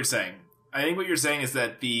think I know what you're saying. I think what you're saying is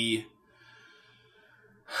that the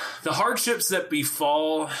hardships that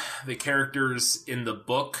befall the characters in the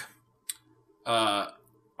book are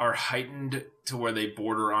heightened to where they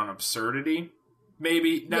border on absurdity.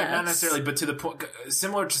 Maybe not necessarily, but to the point,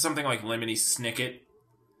 similar to something like Lemony Snicket.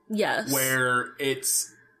 Yes, where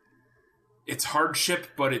it's hardship,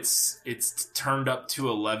 but it's turned up to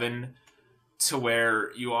 11 to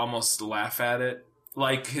where you almost laugh at it.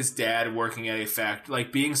 Like his dad working at a factory,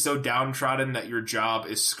 like being so downtrodden that your job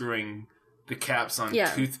is screwing the caps on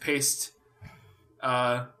toothpaste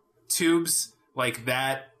tubes. Like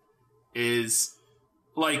that is,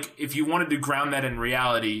 like, if you wanted to ground that in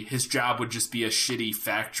reality, his job would just be a shitty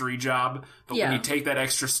factory job. But when you take that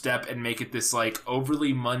extra step and make it this, like,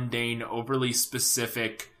 overly mundane, overly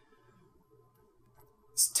specific,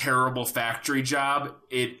 terrible factory job,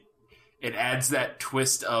 it adds that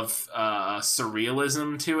twist of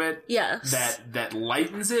surrealism to it. Yes. That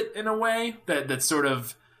lightens it in a way that sort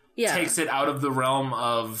of takes it out of the realm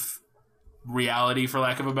of reality, for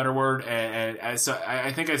lack of a better word. And so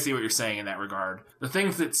I think I see what you're saying in that regard. The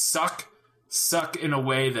things that suck in a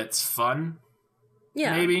way that's fun.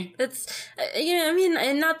 Yeah. Maybe. It's, I mean,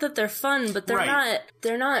 and not that they're fun, but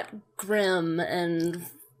they're not grim and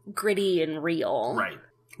gritty and real. Right.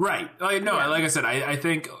 Right. Like I said, I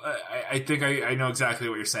think I know exactly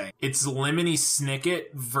what you're saying. It's Lemony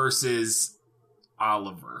Snicket versus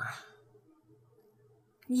Oliver.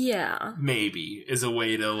 Yeah. Maybe is a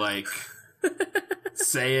way to, like,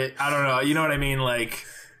 say it. I don't know. You know what I mean? Like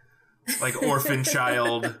orphan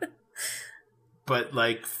child, but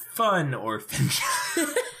like fun orphan child.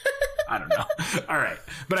 I don't know. All right.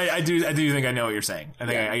 But I do think I know what you're saying. I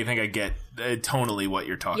think I get tonally what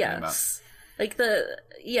you're talking about. Like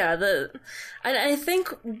I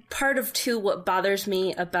think part of too what bothers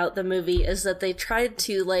me about the movie is that they tried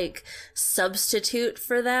to, like, substitute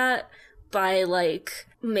for that by, like,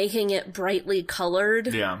 making it brightly colored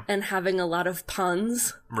and having a lot of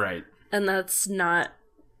puns. Right. And that's not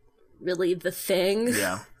really the thing.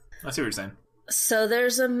 Yeah. I see what you're saying. So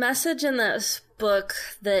there's a message in this book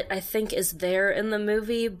that I think is there in the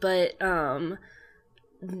movie, but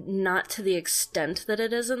not to the extent that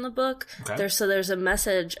it is in the book. Okay. There's a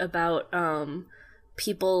message about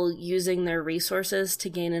people using their resources to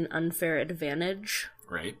gain an unfair advantage.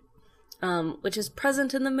 Right. Which is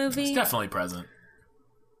present in the movie. It's definitely present.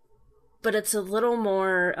 But it's a little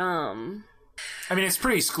more... I mean, it's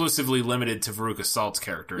pretty exclusively limited to Veruca Salt's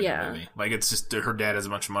character in the movie. Like, it's just her dad has a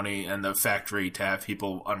bunch of money and the factory to have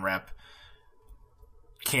people unwrap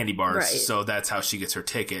candy bars. Right. So that's how she gets her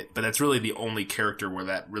ticket. But that's really the only character where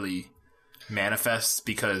that really manifests,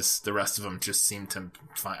 because the rest of them just seem to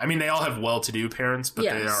find... I mean, they all have well-to-do parents, but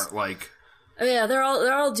they aren't, like... Yeah, they're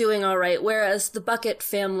all doing all right. Whereas the Bucket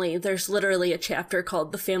family, there's literally a chapter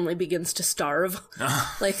called "The Family Begins to Starve."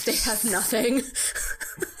 Like, they have nothing. I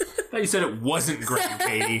thought you said it wasn't grim,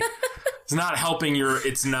 Katie. It's not helping your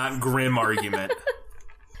 "it's not grim" argument.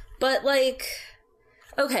 But, like,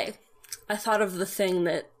 okay, I thought of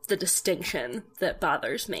the distinction that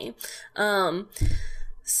bothers me.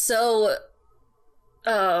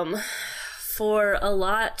 For a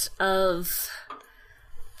lot of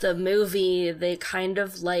the movie, they kind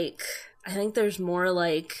of, like, I think there's more,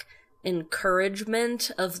 like, encouragement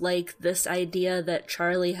of, like, this idea that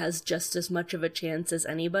Charlie has just as much of a chance as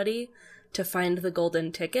anybody to find the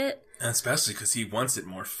golden ticket. And especially because he wants it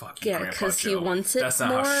more. Fuck you, Grandpa Joe. Yeah, because he wants it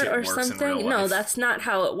more or something. No, that's not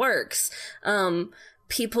how it works.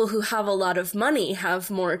 People who have a lot of money have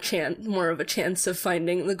more of a chance of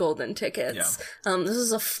finding the golden tickets. Yeah. This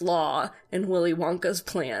is a flaw in Willy Wonka's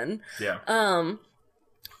plan. Yeah.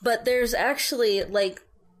 But there's actually, like,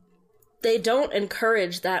 they don't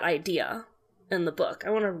encourage that idea in the book. I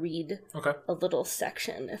want to read a little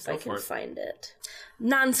section if I can find it.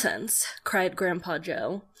 "Nonsense," cried Grandpa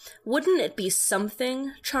Joe. "Wouldn't it be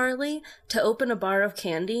something, Charlie, to open a bar of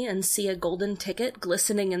candy and see a golden ticket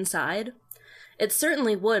glistening inside?" "It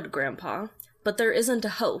certainly would, Grandpa, but there isn't a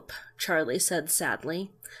hope," Charlie said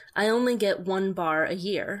sadly. "I only get 1 bar a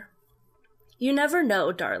year." "You never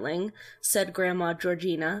know, darling," said Grandma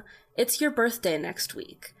Georgina. "It's your birthday next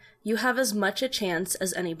week. You have as much a chance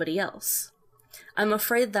as anybody else." "I'm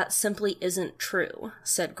afraid that simply isn't true,"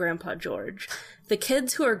 said Grandpa George. "The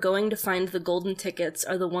kids who are going to find the golden tickets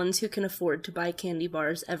are the ones who can afford to buy candy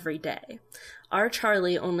bars every day. Our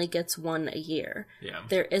Charlie only gets 1 a year. Yeah.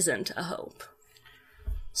 There isn't a hope."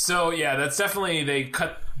 So, yeah, that's definitely... They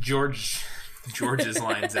cut George's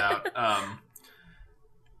lines out.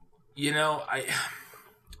 You know,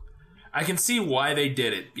 I can see why they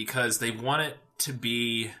did it, because they want it to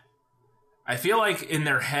be... I feel like in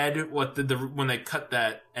their head, when they cut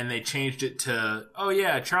that and they changed it to, oh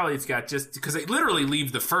yeah, Charlie's got just... Because they literally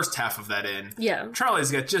leave the first half of that in. Yeah. Charlie's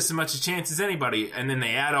got just as much a chance as anybody. And then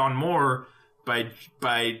they add on more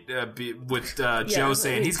with Joe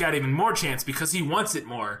saying he's got even more chance because he wants it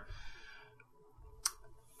more.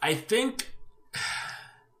 I think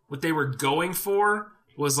what they were going for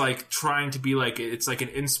was like trying to be like, it's like an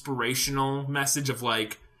inspirational message of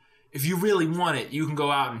like, if you really want it, you can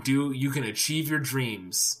go out and you can achieve your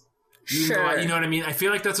dreams. You can go out, you know what I mean? I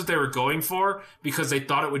feel like that's what they were going for, because they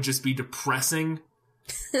thought it would just be depressing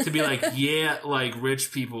to be like, yeah, like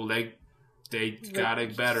rich people, they got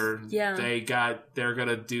it better. Yeah. They're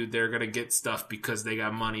gonna get stuff because they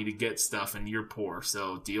got money to get stuff, and you're poor,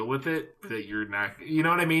 so deal with it. That you're not, you know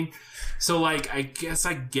what I mean? So like, I guess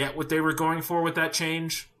I get what they were going for with that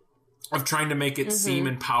change of trying to make it seem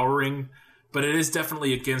empowering, but it is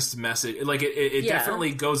definitely against the message. Like it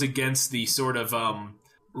definitely goes against the sort of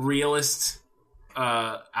realist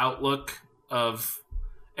outlook of,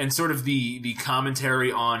 and sort of the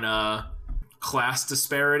commentary on class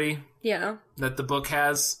disparity. Yeah. That the book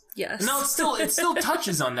has. Yes. No, it still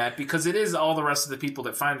touches on that, because it is all the rest of the people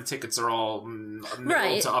that find the tickets are all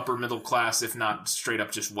middle to upper middle class, if not straight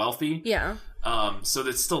up just wealthy. Yeah. So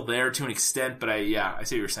that's still there to an extent, but I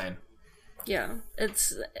see what you're saying. Yeah.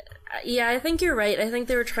 I think you're right. I think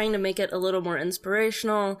they were trying to make it a little more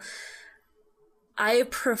inspirational. I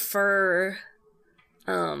prefer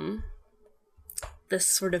this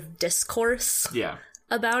sort of discourse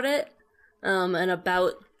about it, and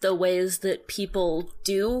about the ways that people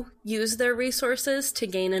do use their resources to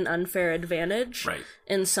gain an unfair advantage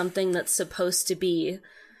in something that's supposed to be,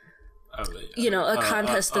 a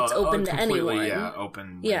contest that's open to anyone. Yeah,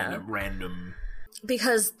 open, random.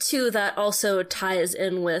 Because, too, that also ties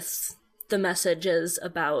in with the messages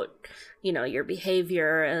about, your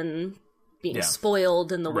behavior and being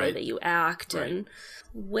spoiled in the way that you act, and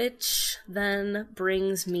which then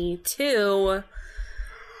brings me to...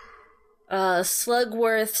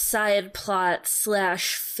 Slugworth side plot /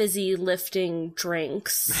 fizzy lifting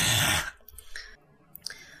drinks.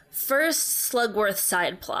 First, Slugworth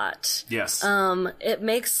side plot. Yes. It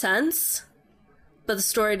makes sense, but the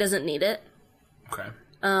story doesn't need it. Okay.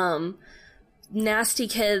 Nasty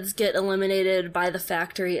kids get eliminated by the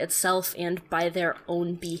factory itself and by their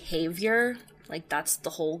own behavior. Like, that's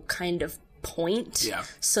the whole kind of point. Yeah.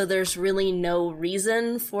 So there's really no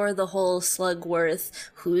reason for the whole Slugworth,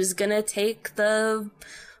 who's gonna take the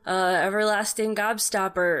everlasting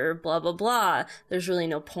gobstopper, blah blah blah. There's really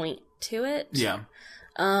no point to it. Yeah.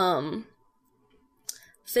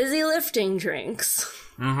 Fizzy lifting drinks.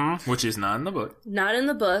 Which is not in the book. Not in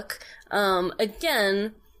the book.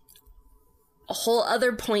 Again, a whole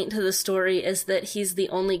other point to the story is that he's the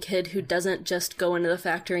only kid who doesn't just go into the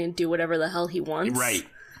factory and do whatever the hell he wants. Right.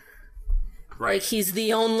 Like, he's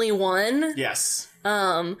the only one. Yes.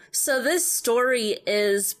 So this story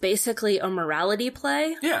is basically a morality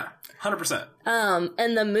play. Yeah, 100%.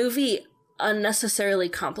 And the movie unnecessarily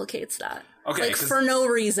complicates that. Okay. Like, for no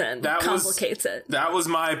reason, complicates it. That was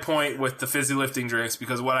my point with the fizzy lifting drinks,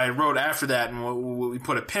 because what I wrote after that and what we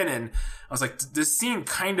put a pin in, I was like, this scene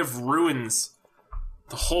kind of ruins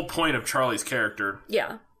the whole point of Charlie's character.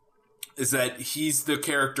 Yeah. Is that he's the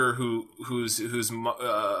character who's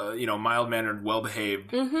mild-mannered,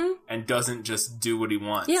 well-behaved, and doesn't just do what he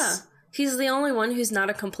wants. Yeah. He's the only one who's not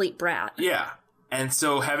a complete brat. Yeah. And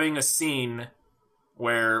so having a scene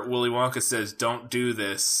where Willy Wonka says, don't do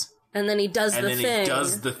this... And then he does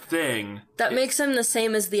the thing. That makes him the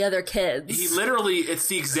same as the other kids. He literally, it's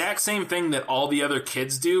the exact same thing that all the other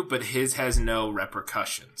kids do, but his has no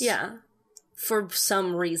repercussions. Yeah. For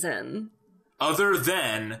some reason. Other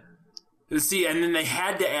than See, and then they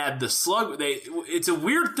had to add the slug. It's a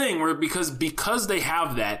weird thing where because they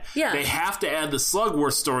have that, they have to add the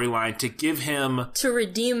Slugworth storyline to give him to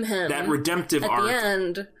redeem him that redemptive arc at the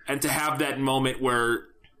end, and to have that moment where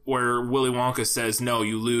Willy Wonka says, "No,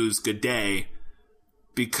 you lose. Good day,"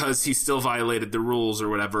 because he still violated the rules or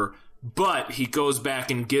whatever. But he goes back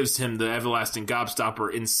and gives him the everlasting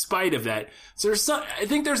gobstopper in spite of that. So I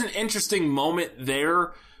think there's an interesting moment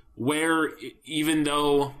there where even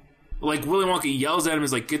though. Like, Willy Wonka yells at him,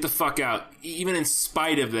 is like, get the fuck out. Even in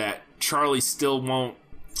spite of that, Charlie still won't,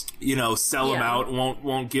 sell him out,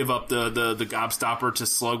 won't give up the gobstopper to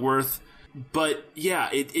Slugworth. But, yeah,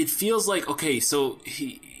 it feels like, okay, so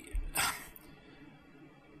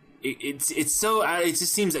it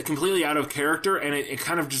just seems completely out of character, and it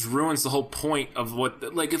kind of just ruins the whole point of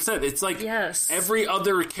what, like I said, it's like every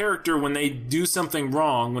other character, when they do something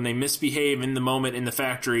wrong, when they misbehave in the moment in the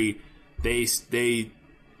factory,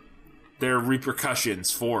 there are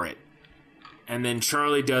repercussions for it. And then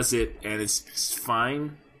Charlie does it, and it's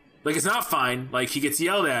fine. Like, it's not fine. Like, he gets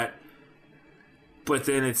yelled at, but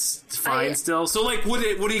then it's fine still. So, like, would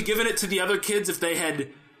he have given it to the other kids if they had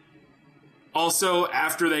also,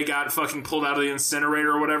 after they got fucking pulled out of the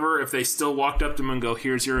incinerator or whatever, if they still walked up to him and go,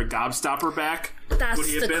 here's your gobstopper back? That's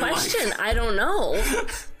the question. Like... I don't know.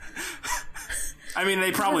 I mean,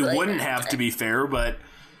 they probably wouldn't have, to be fair, but...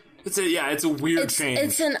 It's a weird change.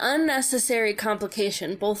 It's an unnecessary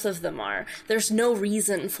complication. Both of them are. There's no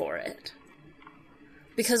reason for it.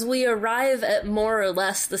 Because we arrive at more or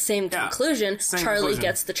less the same conclusion. Charlie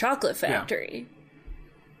gets the chocolate factory.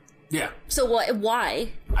 Yeah. So why?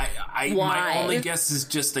 Why? My only guess is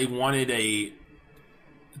just they wanted an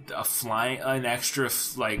extra,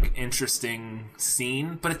 like, interesting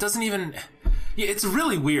scene. But it doesn't even... Yeah, it's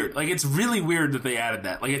really weird. Like, it's really weird that they added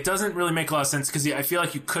that. Like, it doesn't really make a lot of sense, because I feel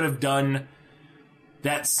like you could have done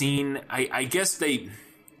that scene. I guess they...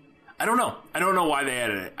 I don't know. I don't know why they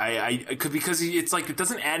added it. Because it's like, it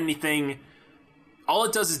doesn't add anything. All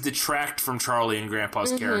it does is detract from Charlie and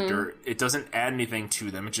Grandpa's character. It doesn't add anything to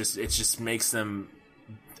them. It just makes them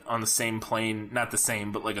on the same plane. Not the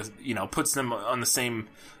same, but like, puts them on the same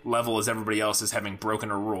level as everybody else as having broken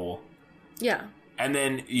a rule. Yeah. And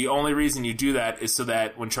then the only reason you do that is so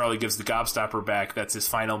that when Charlie gives the gobstopper back, that's his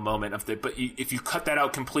final moment of the. But if you cut that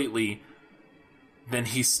out completely, then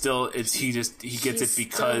he gets it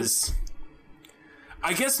because.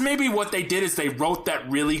 I guess maybe what they did is they wrote that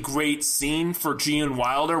really great scene for Gene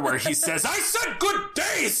Wilder where he says, "I said good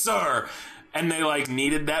day, sir," and they like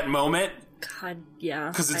needed that moment. God, yeah,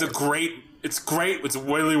 because it's great. It's great. It's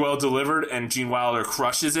really well delivered, and Gene Wilder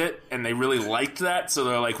crushes it, and they really liked that. So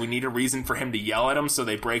they're like, we need a reason for him to yell at him, so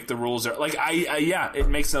they break the rules. Like, it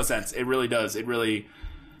makes no sense. It really does.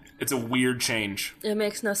 It's a weird change. It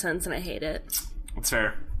makes no sense, and I hate it. It's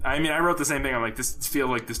fair. I mean, I wrote the same thing. I'm like, this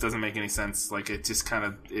doesn't make any sense. Like, it just kind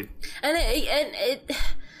of it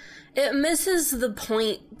misses the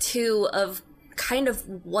point too of kind of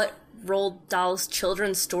what Roald Dahl's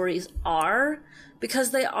children's stories are.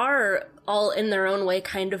 Because they are all in their own way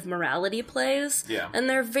kind of morality plays. Yeah. And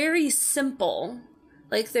they're very simple.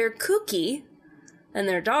 Like, they're kooky and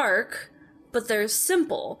they're dark, but they're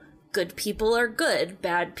simple. Good people are good,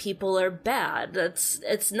 bad people are bad.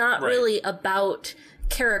 It's not really about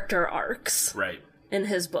character arcs. Right. In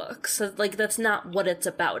his books. So, like, that's not what it's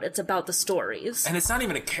about. It's about the stories. And it's not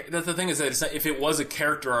even the thing is that if it was a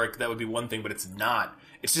character arc, that would be one thing, but it's not.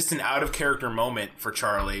 It's just an out-of-character moment for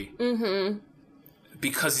Charlie. Mm-hmm.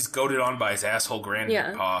 Because he's goaded on by his asshole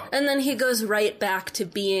grandpa. And then he goes right back to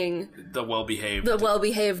being the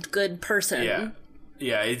well-behaved good person. Yeah.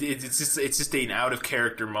 Yeah, it's just an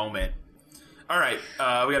out-of-character moment. All right,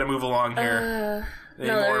 we got to move along here. Any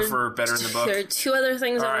more for better in the book? There are two other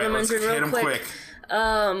things I want to mention real quick.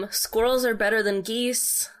 Squirrels are better than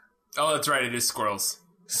geese. Oh, that's right, it is squirrels.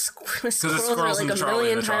 Squirrels are like a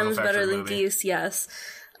million times better than geese, yes.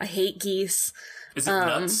 I hate geese. Is it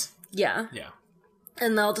nuts? Yeah. Yeah.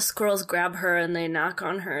 And all the squirrels grab her and they knock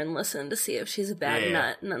on her and listen to see if she's a bad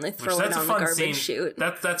nut, and then they throw her down the garbage chute.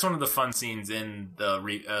 That's one of the fun scenes in the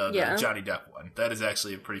Johnny Depp one. That is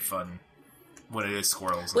actually a pretty fun when it is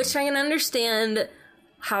squirrels. Which I can understand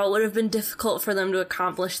how it would have been difficult for them to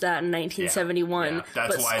accomplish that in 1971. Yeah,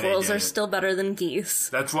 but squirrels are still better than geese.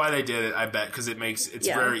 That's why they did it, I bet, because it's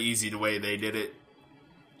very easy the way they did it.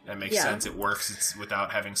 That makes sense. It works. It's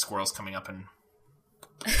without having squirrels coming up and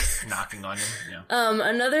knocking on you. Yeah.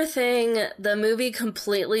 Another thing, the movie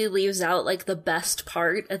completely leaves out like the best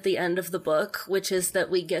part at the end of the book, which is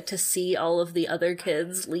that we get to see all of the other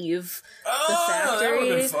kids leave the factory. That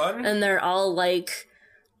would've been fun. And they're all like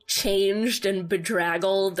changed and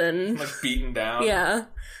bedraggled and like beaten down. Yeah.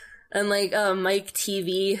 And, like, Mike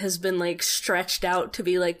TV has been, like, stretched out to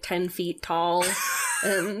be, like, 10 feet tall.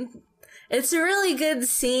 And it's a really good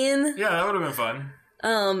scene. Yeah, that would have been fun.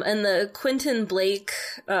 And the Quentin Blake,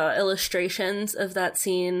 illustrations of that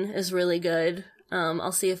scene is really good.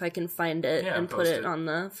 I'll see if I can find it and put it on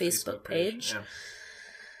the Facebook page. Yeah.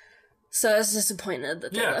 So I was disappointed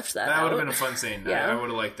that they left that out. That would have been a fun scene. Yeah. I would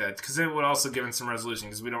have liked that. Because it would also given some resolution,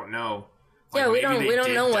 because we don't know. Like, we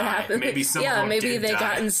don't know what happened. Maybe maybe they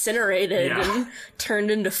got incinerated and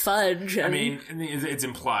turned into fudge. And... I mean, it's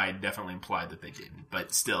implied, definitely implied that they didn't,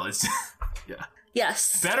 but still, it's yeah.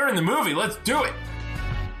 Yes, better in the movie. Let's do it.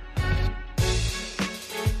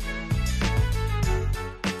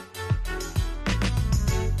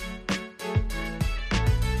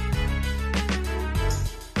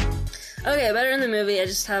 Okay, better in the movie. I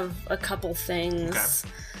just have a couple things.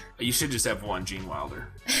 Okay. You should just have one, Gene Wilder.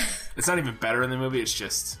 It's not even better in the movie, it's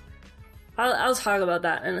just... I'll talk about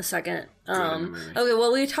that in a second. Okay,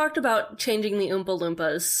 well, we talked about changing the Oompa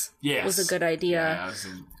Loompas. Yes. Was a good idea. Yeah, was a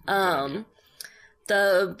good idea.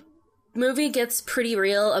 The movie gets pretty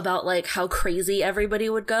real about, like, how crazy everybody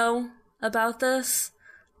would go about this.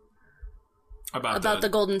 About the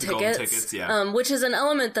golden tickets. Golden tickets, yeah. Which is an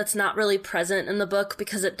element that's not really present in the book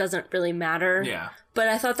because it doesn't really matter. Yeah. But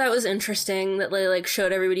I thought that was interesting that they, like,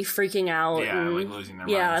 showed everybody freaking out. Yeah, and, like, losing their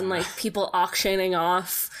minds. Yeah, and, like, people auctioning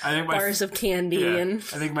off bars of candy. Yeah, and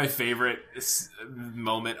I think my favorite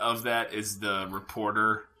moment of that is the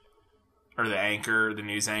reporter, or the anchor, the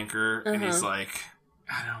news anchor, and he's like,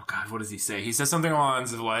 I don't know, God, what does he say? He says something along the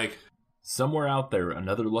lines of, like, somewhere out there,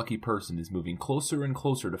 another lucky person is moving closer and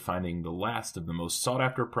closer to finding the last of the most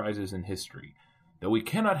sought-after prizes in history. Though we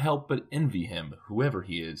cannot help but envy him, whoever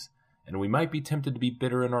he is, and we might be tempted to be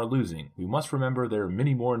bitter in our losing, we must remember there are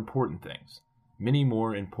many more important things. Many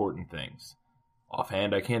more important things.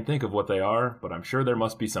 Offhand, I can't think of what they are, but I'm sure there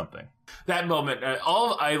must be something. That moment, I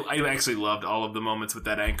actually loved all of the moments with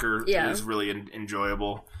that anchor. Yeah. It was really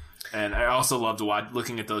enjoyable. And I also loved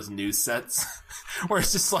looking at those news sets where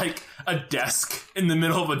it's just like a desk in the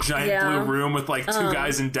middle of a giant blue room with like two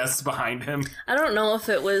guys in desks behind him. I don't know if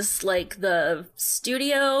it was like the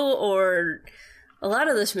studio or... A lot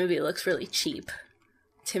of this movie looks really cheap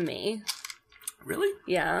to me. Really?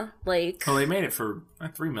 Yeah, like... Well, they made it for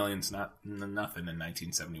 $3 million's not nothing in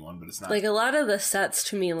 1971, but it's not... Like, a lot of the sets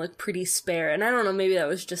to me look pretty spare, and I don't know, maybe that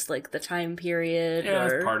was just, like, the time period, Yeah,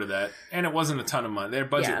 that's part of that. And it wasn't a ton of money. Their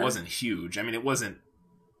budget wasn't huge. I mean, it wasn't...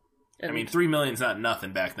 I mean, $3 million's not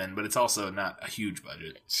nothing back then, but it's also not a huge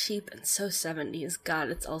budget. Cheap and so 70s. God,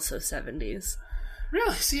 it's also 70s.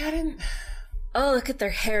 Really? See, I didn't... Oh, look at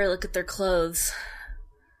their hair, look at their clothes.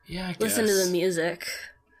 Yeah, I guess. Listen to the music.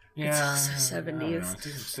 Yeah. It's also 70s. It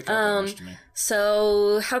didn't stick out that much to me.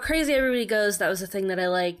 So, How Crazy Everybody Goes, that was a thing that I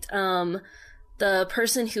liked. The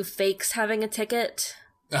person who fakes having a ticket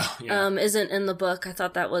isn't in the book. I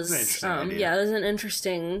thought that was... it was an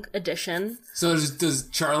interesting addition. So does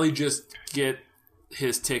Charlie just get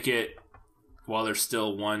his ticket while there's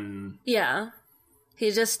still one... Yeah.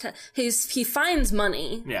 He finds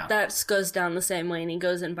money. Yeah. That goes down the same way, and he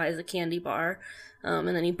goes and buys a candy bar. And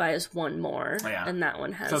then he buys one more, and that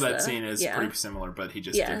one has. So that scene is pretty similar, but he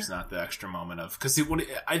just there's not the extra moment of because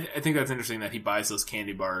I think that's interesting that he buys those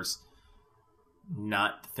candy bars,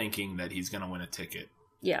 not thinking that he's going to win a ticket.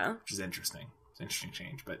 Yeah, which is interesting. It's an interesting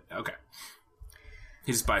change, but okay.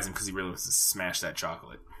 He just buys them because he really wants to smash that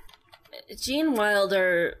chocolate. Gene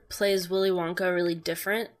Wilder plays Willy Wonka really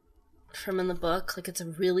different from in the book. Like, it's a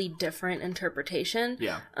really different interpretation.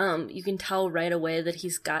 Yeah. You can tell right away that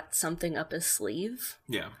he's got something up his sleeve.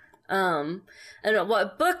 Yeah. And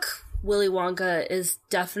what book Willy Wonka is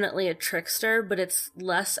definitely a trickster, but it's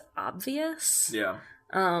less obvious. Yeah.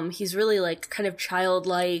 He's really, like, kind of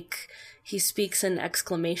childlike. He speaks in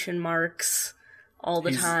exclamation marks all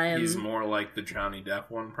the time. He's more like the Johnny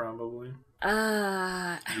Depp one, probably.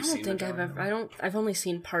 I don't think I've only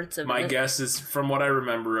seen parts of it. My guess is, from what I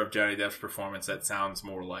remember of Johnny Depp's performance, that sounds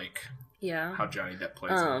more like how Johnny Depp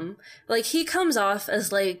plays him. Like, he comes off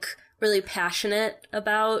as, like, really passionate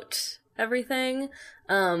about everything,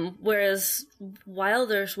 whereas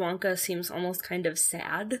Wilder's Wonka seems almost kind of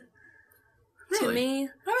sad to me.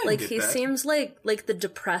 Like, he seems like the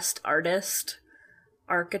depressed artist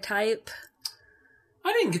archetype.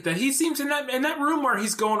 I didn't get that. He seems in that room where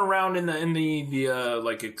he's going around in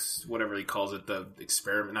the whatever he calls it, the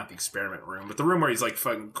experiment, not the experiment room, but the room where he's like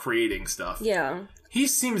fucking creating stuff. Yeah. He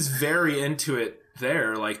seems very into it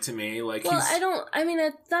there, like, to me. Like, well,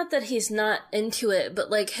 it's not that he's not into it, but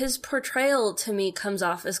like his portrayal to me comes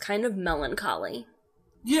off as kind of melancholy.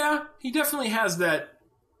 Yeah, he definitely has that,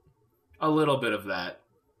 a little bit of that.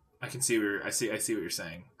 I can see I see what you're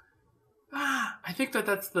saying. I think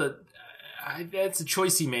that's a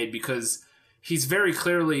choice he made because he's very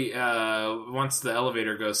clearly, once the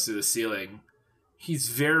elevator goes to the ceiling, he's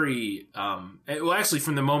very, well, actually,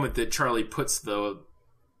 from the moment that Charlie puts the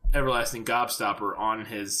everlasting gobstopper on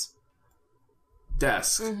his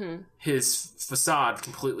desk, his facade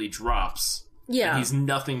completely drops. Yeah. And he's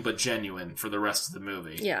nothing but genuine for the rest of the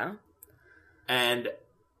movie. Yeah. And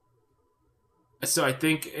so I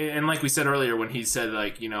think, and like we said earlier, when he said,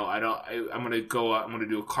 like, you know, I'm going to go out, I'm going to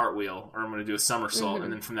do a cartwheel, or I'm going to do a somersault,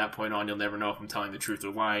 and then from that point on, you'll never know if I'm telling the truth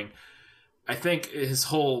or lying. I think his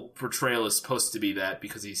whole portrayal is supposed to be that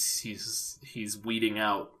because he's weeding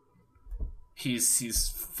out, he's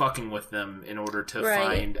fucking with them in order to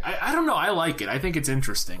find. I don't know. I like it. I think it's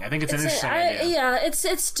interesting. I think it's an interesting idea. Yeah,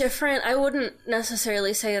 it's different. I wouldn't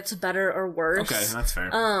necessarily say it's better or worse. Okay, that's fair.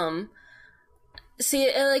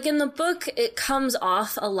 See, like in the book, it comes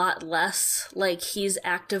off a lot less like he's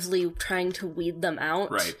actively trying to weed them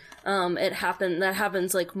out. Right. That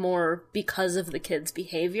happens like more because of the kid's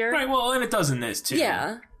behavior. Right. Well, and it does in this too.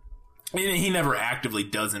 Yeah. He never actively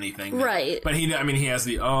does anything. Right. But he has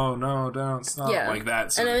the, oh no, don't stop, like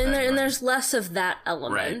that sort of thing. And there's less of that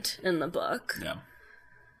element in the book. Yeah.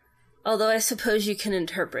 Although I suppose you can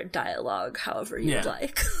interpret dialogue however you'd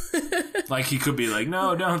like. Like he could be like,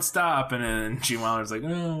 no, don't stop. And then Gene Wilder's like,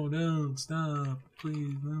 no, don't stop.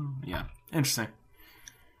 Please, no. Yeah. Interesting.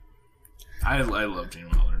 I love Gene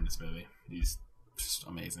Wilder in this movie. He's just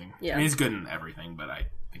amazing. Yeah. I mean, he's good in everything, but I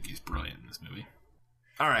think he's brilliant in this movie.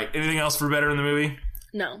 All right. Anything else for better in the movie?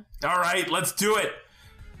 No. All right. Let's do it.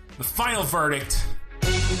 The final verdict.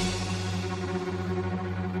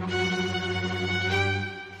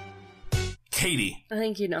 Katie. I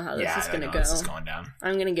think you know how this is going to go. This is going down.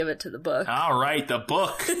 I'm going to give it to the book. All right. The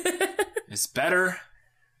book is better.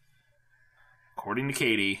 According to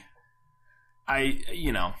Katie.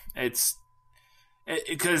 It's...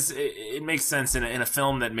 Because it makes sense in a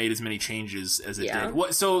film that made as many changes as it did.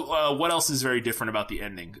 What else is very different about the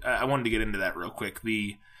ending? I wanted to get into that real quick.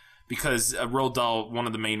 Because Roald Dahl, one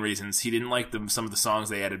of the main reasons, he didn't like some of the songs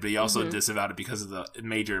they added, but he also disavowed it because of the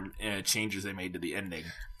major changes they made to the ending.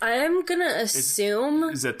 I'm going to assume...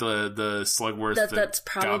 Is that the Slugworth that's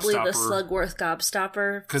probably the Slugworth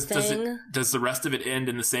Gobstopper thing. Does the rest of it end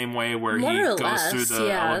in the same way where More he or goes less, through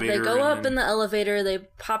the elevator? They go up in the elevator, they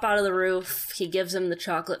pop out of the roof, he gives him the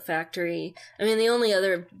chocolate factory. I mean, the only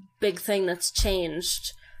other big thing that's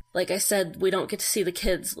changed, like I said, we don't get to see the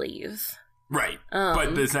kids leave. Right.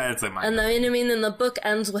 But that's like my... And then the book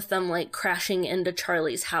ends with them, like, crashing into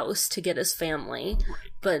Charlie's house to get his family. Right.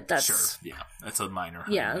 But that's... Sure, yeah. That's a minor...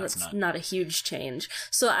 Yeah, that's not a huge change.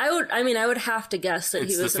 So I would have to guess that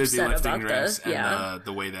he was upset about this. And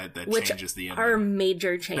the way that changes the ending. Are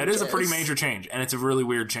major changes. That is a pretty major change. And it's a really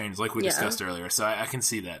weird change, like we discussed earlier. So I can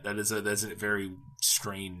see that. That's a very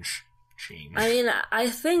strange change. I mean, I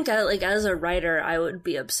think, as a writer, I would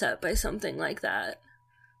be upset by something like that.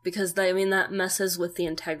 Because, that messes with the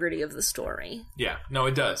integrity of the story. Yeah. No,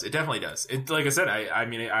 it does. It definitely does. Like I said,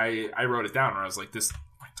 I wrote it down where I was like, this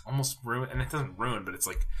almost ruined, and it doesn't ruin, but it's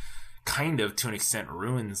like, kind of, to an extent,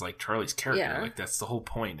 ruins, like, Charlie's character. Yeah. Like, that's the whole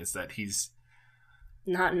point, is that he's...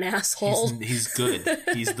 Not an asshole. He's good.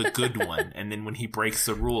 He's the good one. And then when he breaks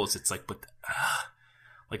the rules, it's like,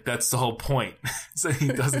 like, that's the whole point. So he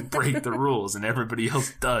doesn't break the rules, and everybody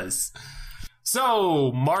else does.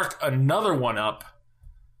 So, mark another one up.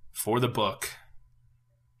 For the book,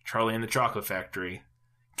 Charlie and the Chocolate Factory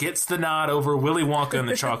gets the nod over Willy Wonka and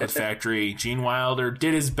the Chocolate Factory. Gene Wilder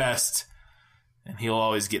did his best, and he'll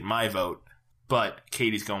always get my vote. But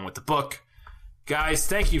Katie's going with the book. Guys,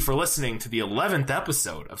 thank you for listening to the 11th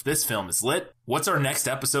episode of This Film is Lit. What's our next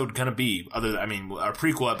episode going to be? Our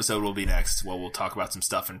prequel episode will be next. Well, we'll talk about some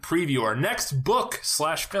stuff and preview our next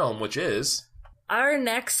book/film, which is... Our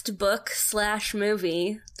next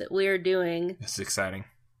book/movie that we are doing... This is exciting.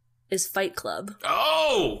 Is Fight Club.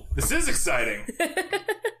 Oh! This is exciting!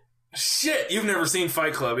 Shit! You've never seen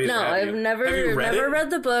Fight Club either, No, I've never read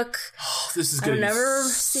the book. Oh, this is going to be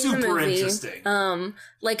super interesting.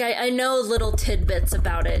 I know little tidbits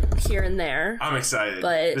about it here and there. I'm excited.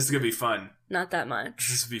 But this is going to be fun. Not that much.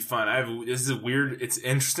 This will be fun. This is a weird... It's an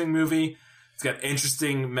interesting movie. It's got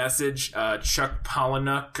interesting message. Chuck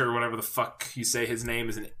Palahniuk, or whatever the fuck you say his name,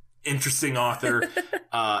 is an interesting author.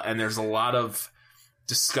 And there's a lot of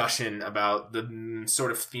discussion about the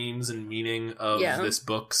sort of themes and meaning of this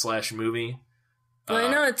book/movie. Well,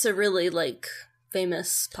 I know it's a really,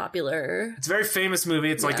 famous, popular... It's a very famous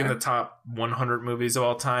movie. It's, in the top 100 movies of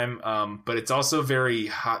all time. But it's also very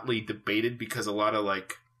hotly debated because a lot of,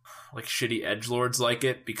 like shitty edgelords like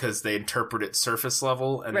it because they interpret it surface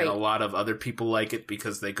level, and then a lot of other people like it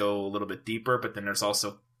because they go a little bit deeper. But then there's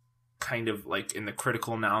also kind of like in the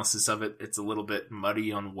critical analysis of it, it's a little bit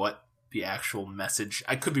muddy on what the actual message.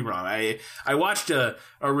 I could be wrong. I watched a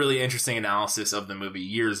really interesting analysis of the movie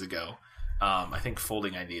years ago. I think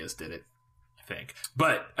Folding Ideas did it.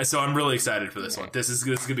 But so I'm really excited for this one. This is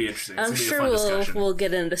gonna be interesting. I'm sure we'll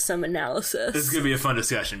get into some analysis. This is gonna be a fun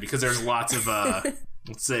discussion because there's lots of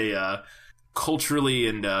let's say culturally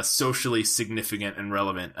and socially significant and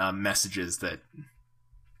relevant messages that.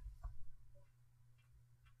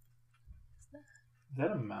 Is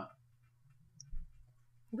that a mount?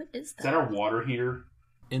 What is that? Is that our water heater?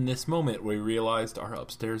 In this moment, we realized our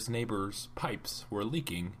upstairs neighbors' pipes were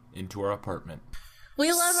leaking into our apartment.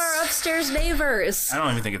 We love our upstairs neighbors. I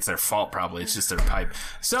don't even think it's their fault, probably. It's just their pipe.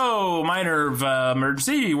 So, minor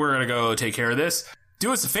emergency. We're going to go take care of this.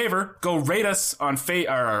 Do us a favor. Go rate us on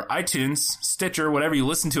our iTunes, Stitcher, whatever you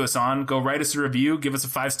listen to us on. Go write us a review. Give us a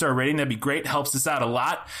 5-star rating. That'd be great. Helps us out a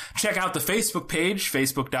lot. Check out the Facebook page,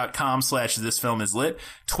 facebook.com/thisfilmislit.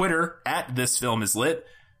 Twitter @thisfilmislit. And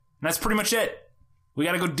that's pretty much it. We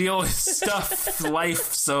got to go deal with stuff,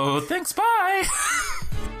 life. So, thanks. Bye.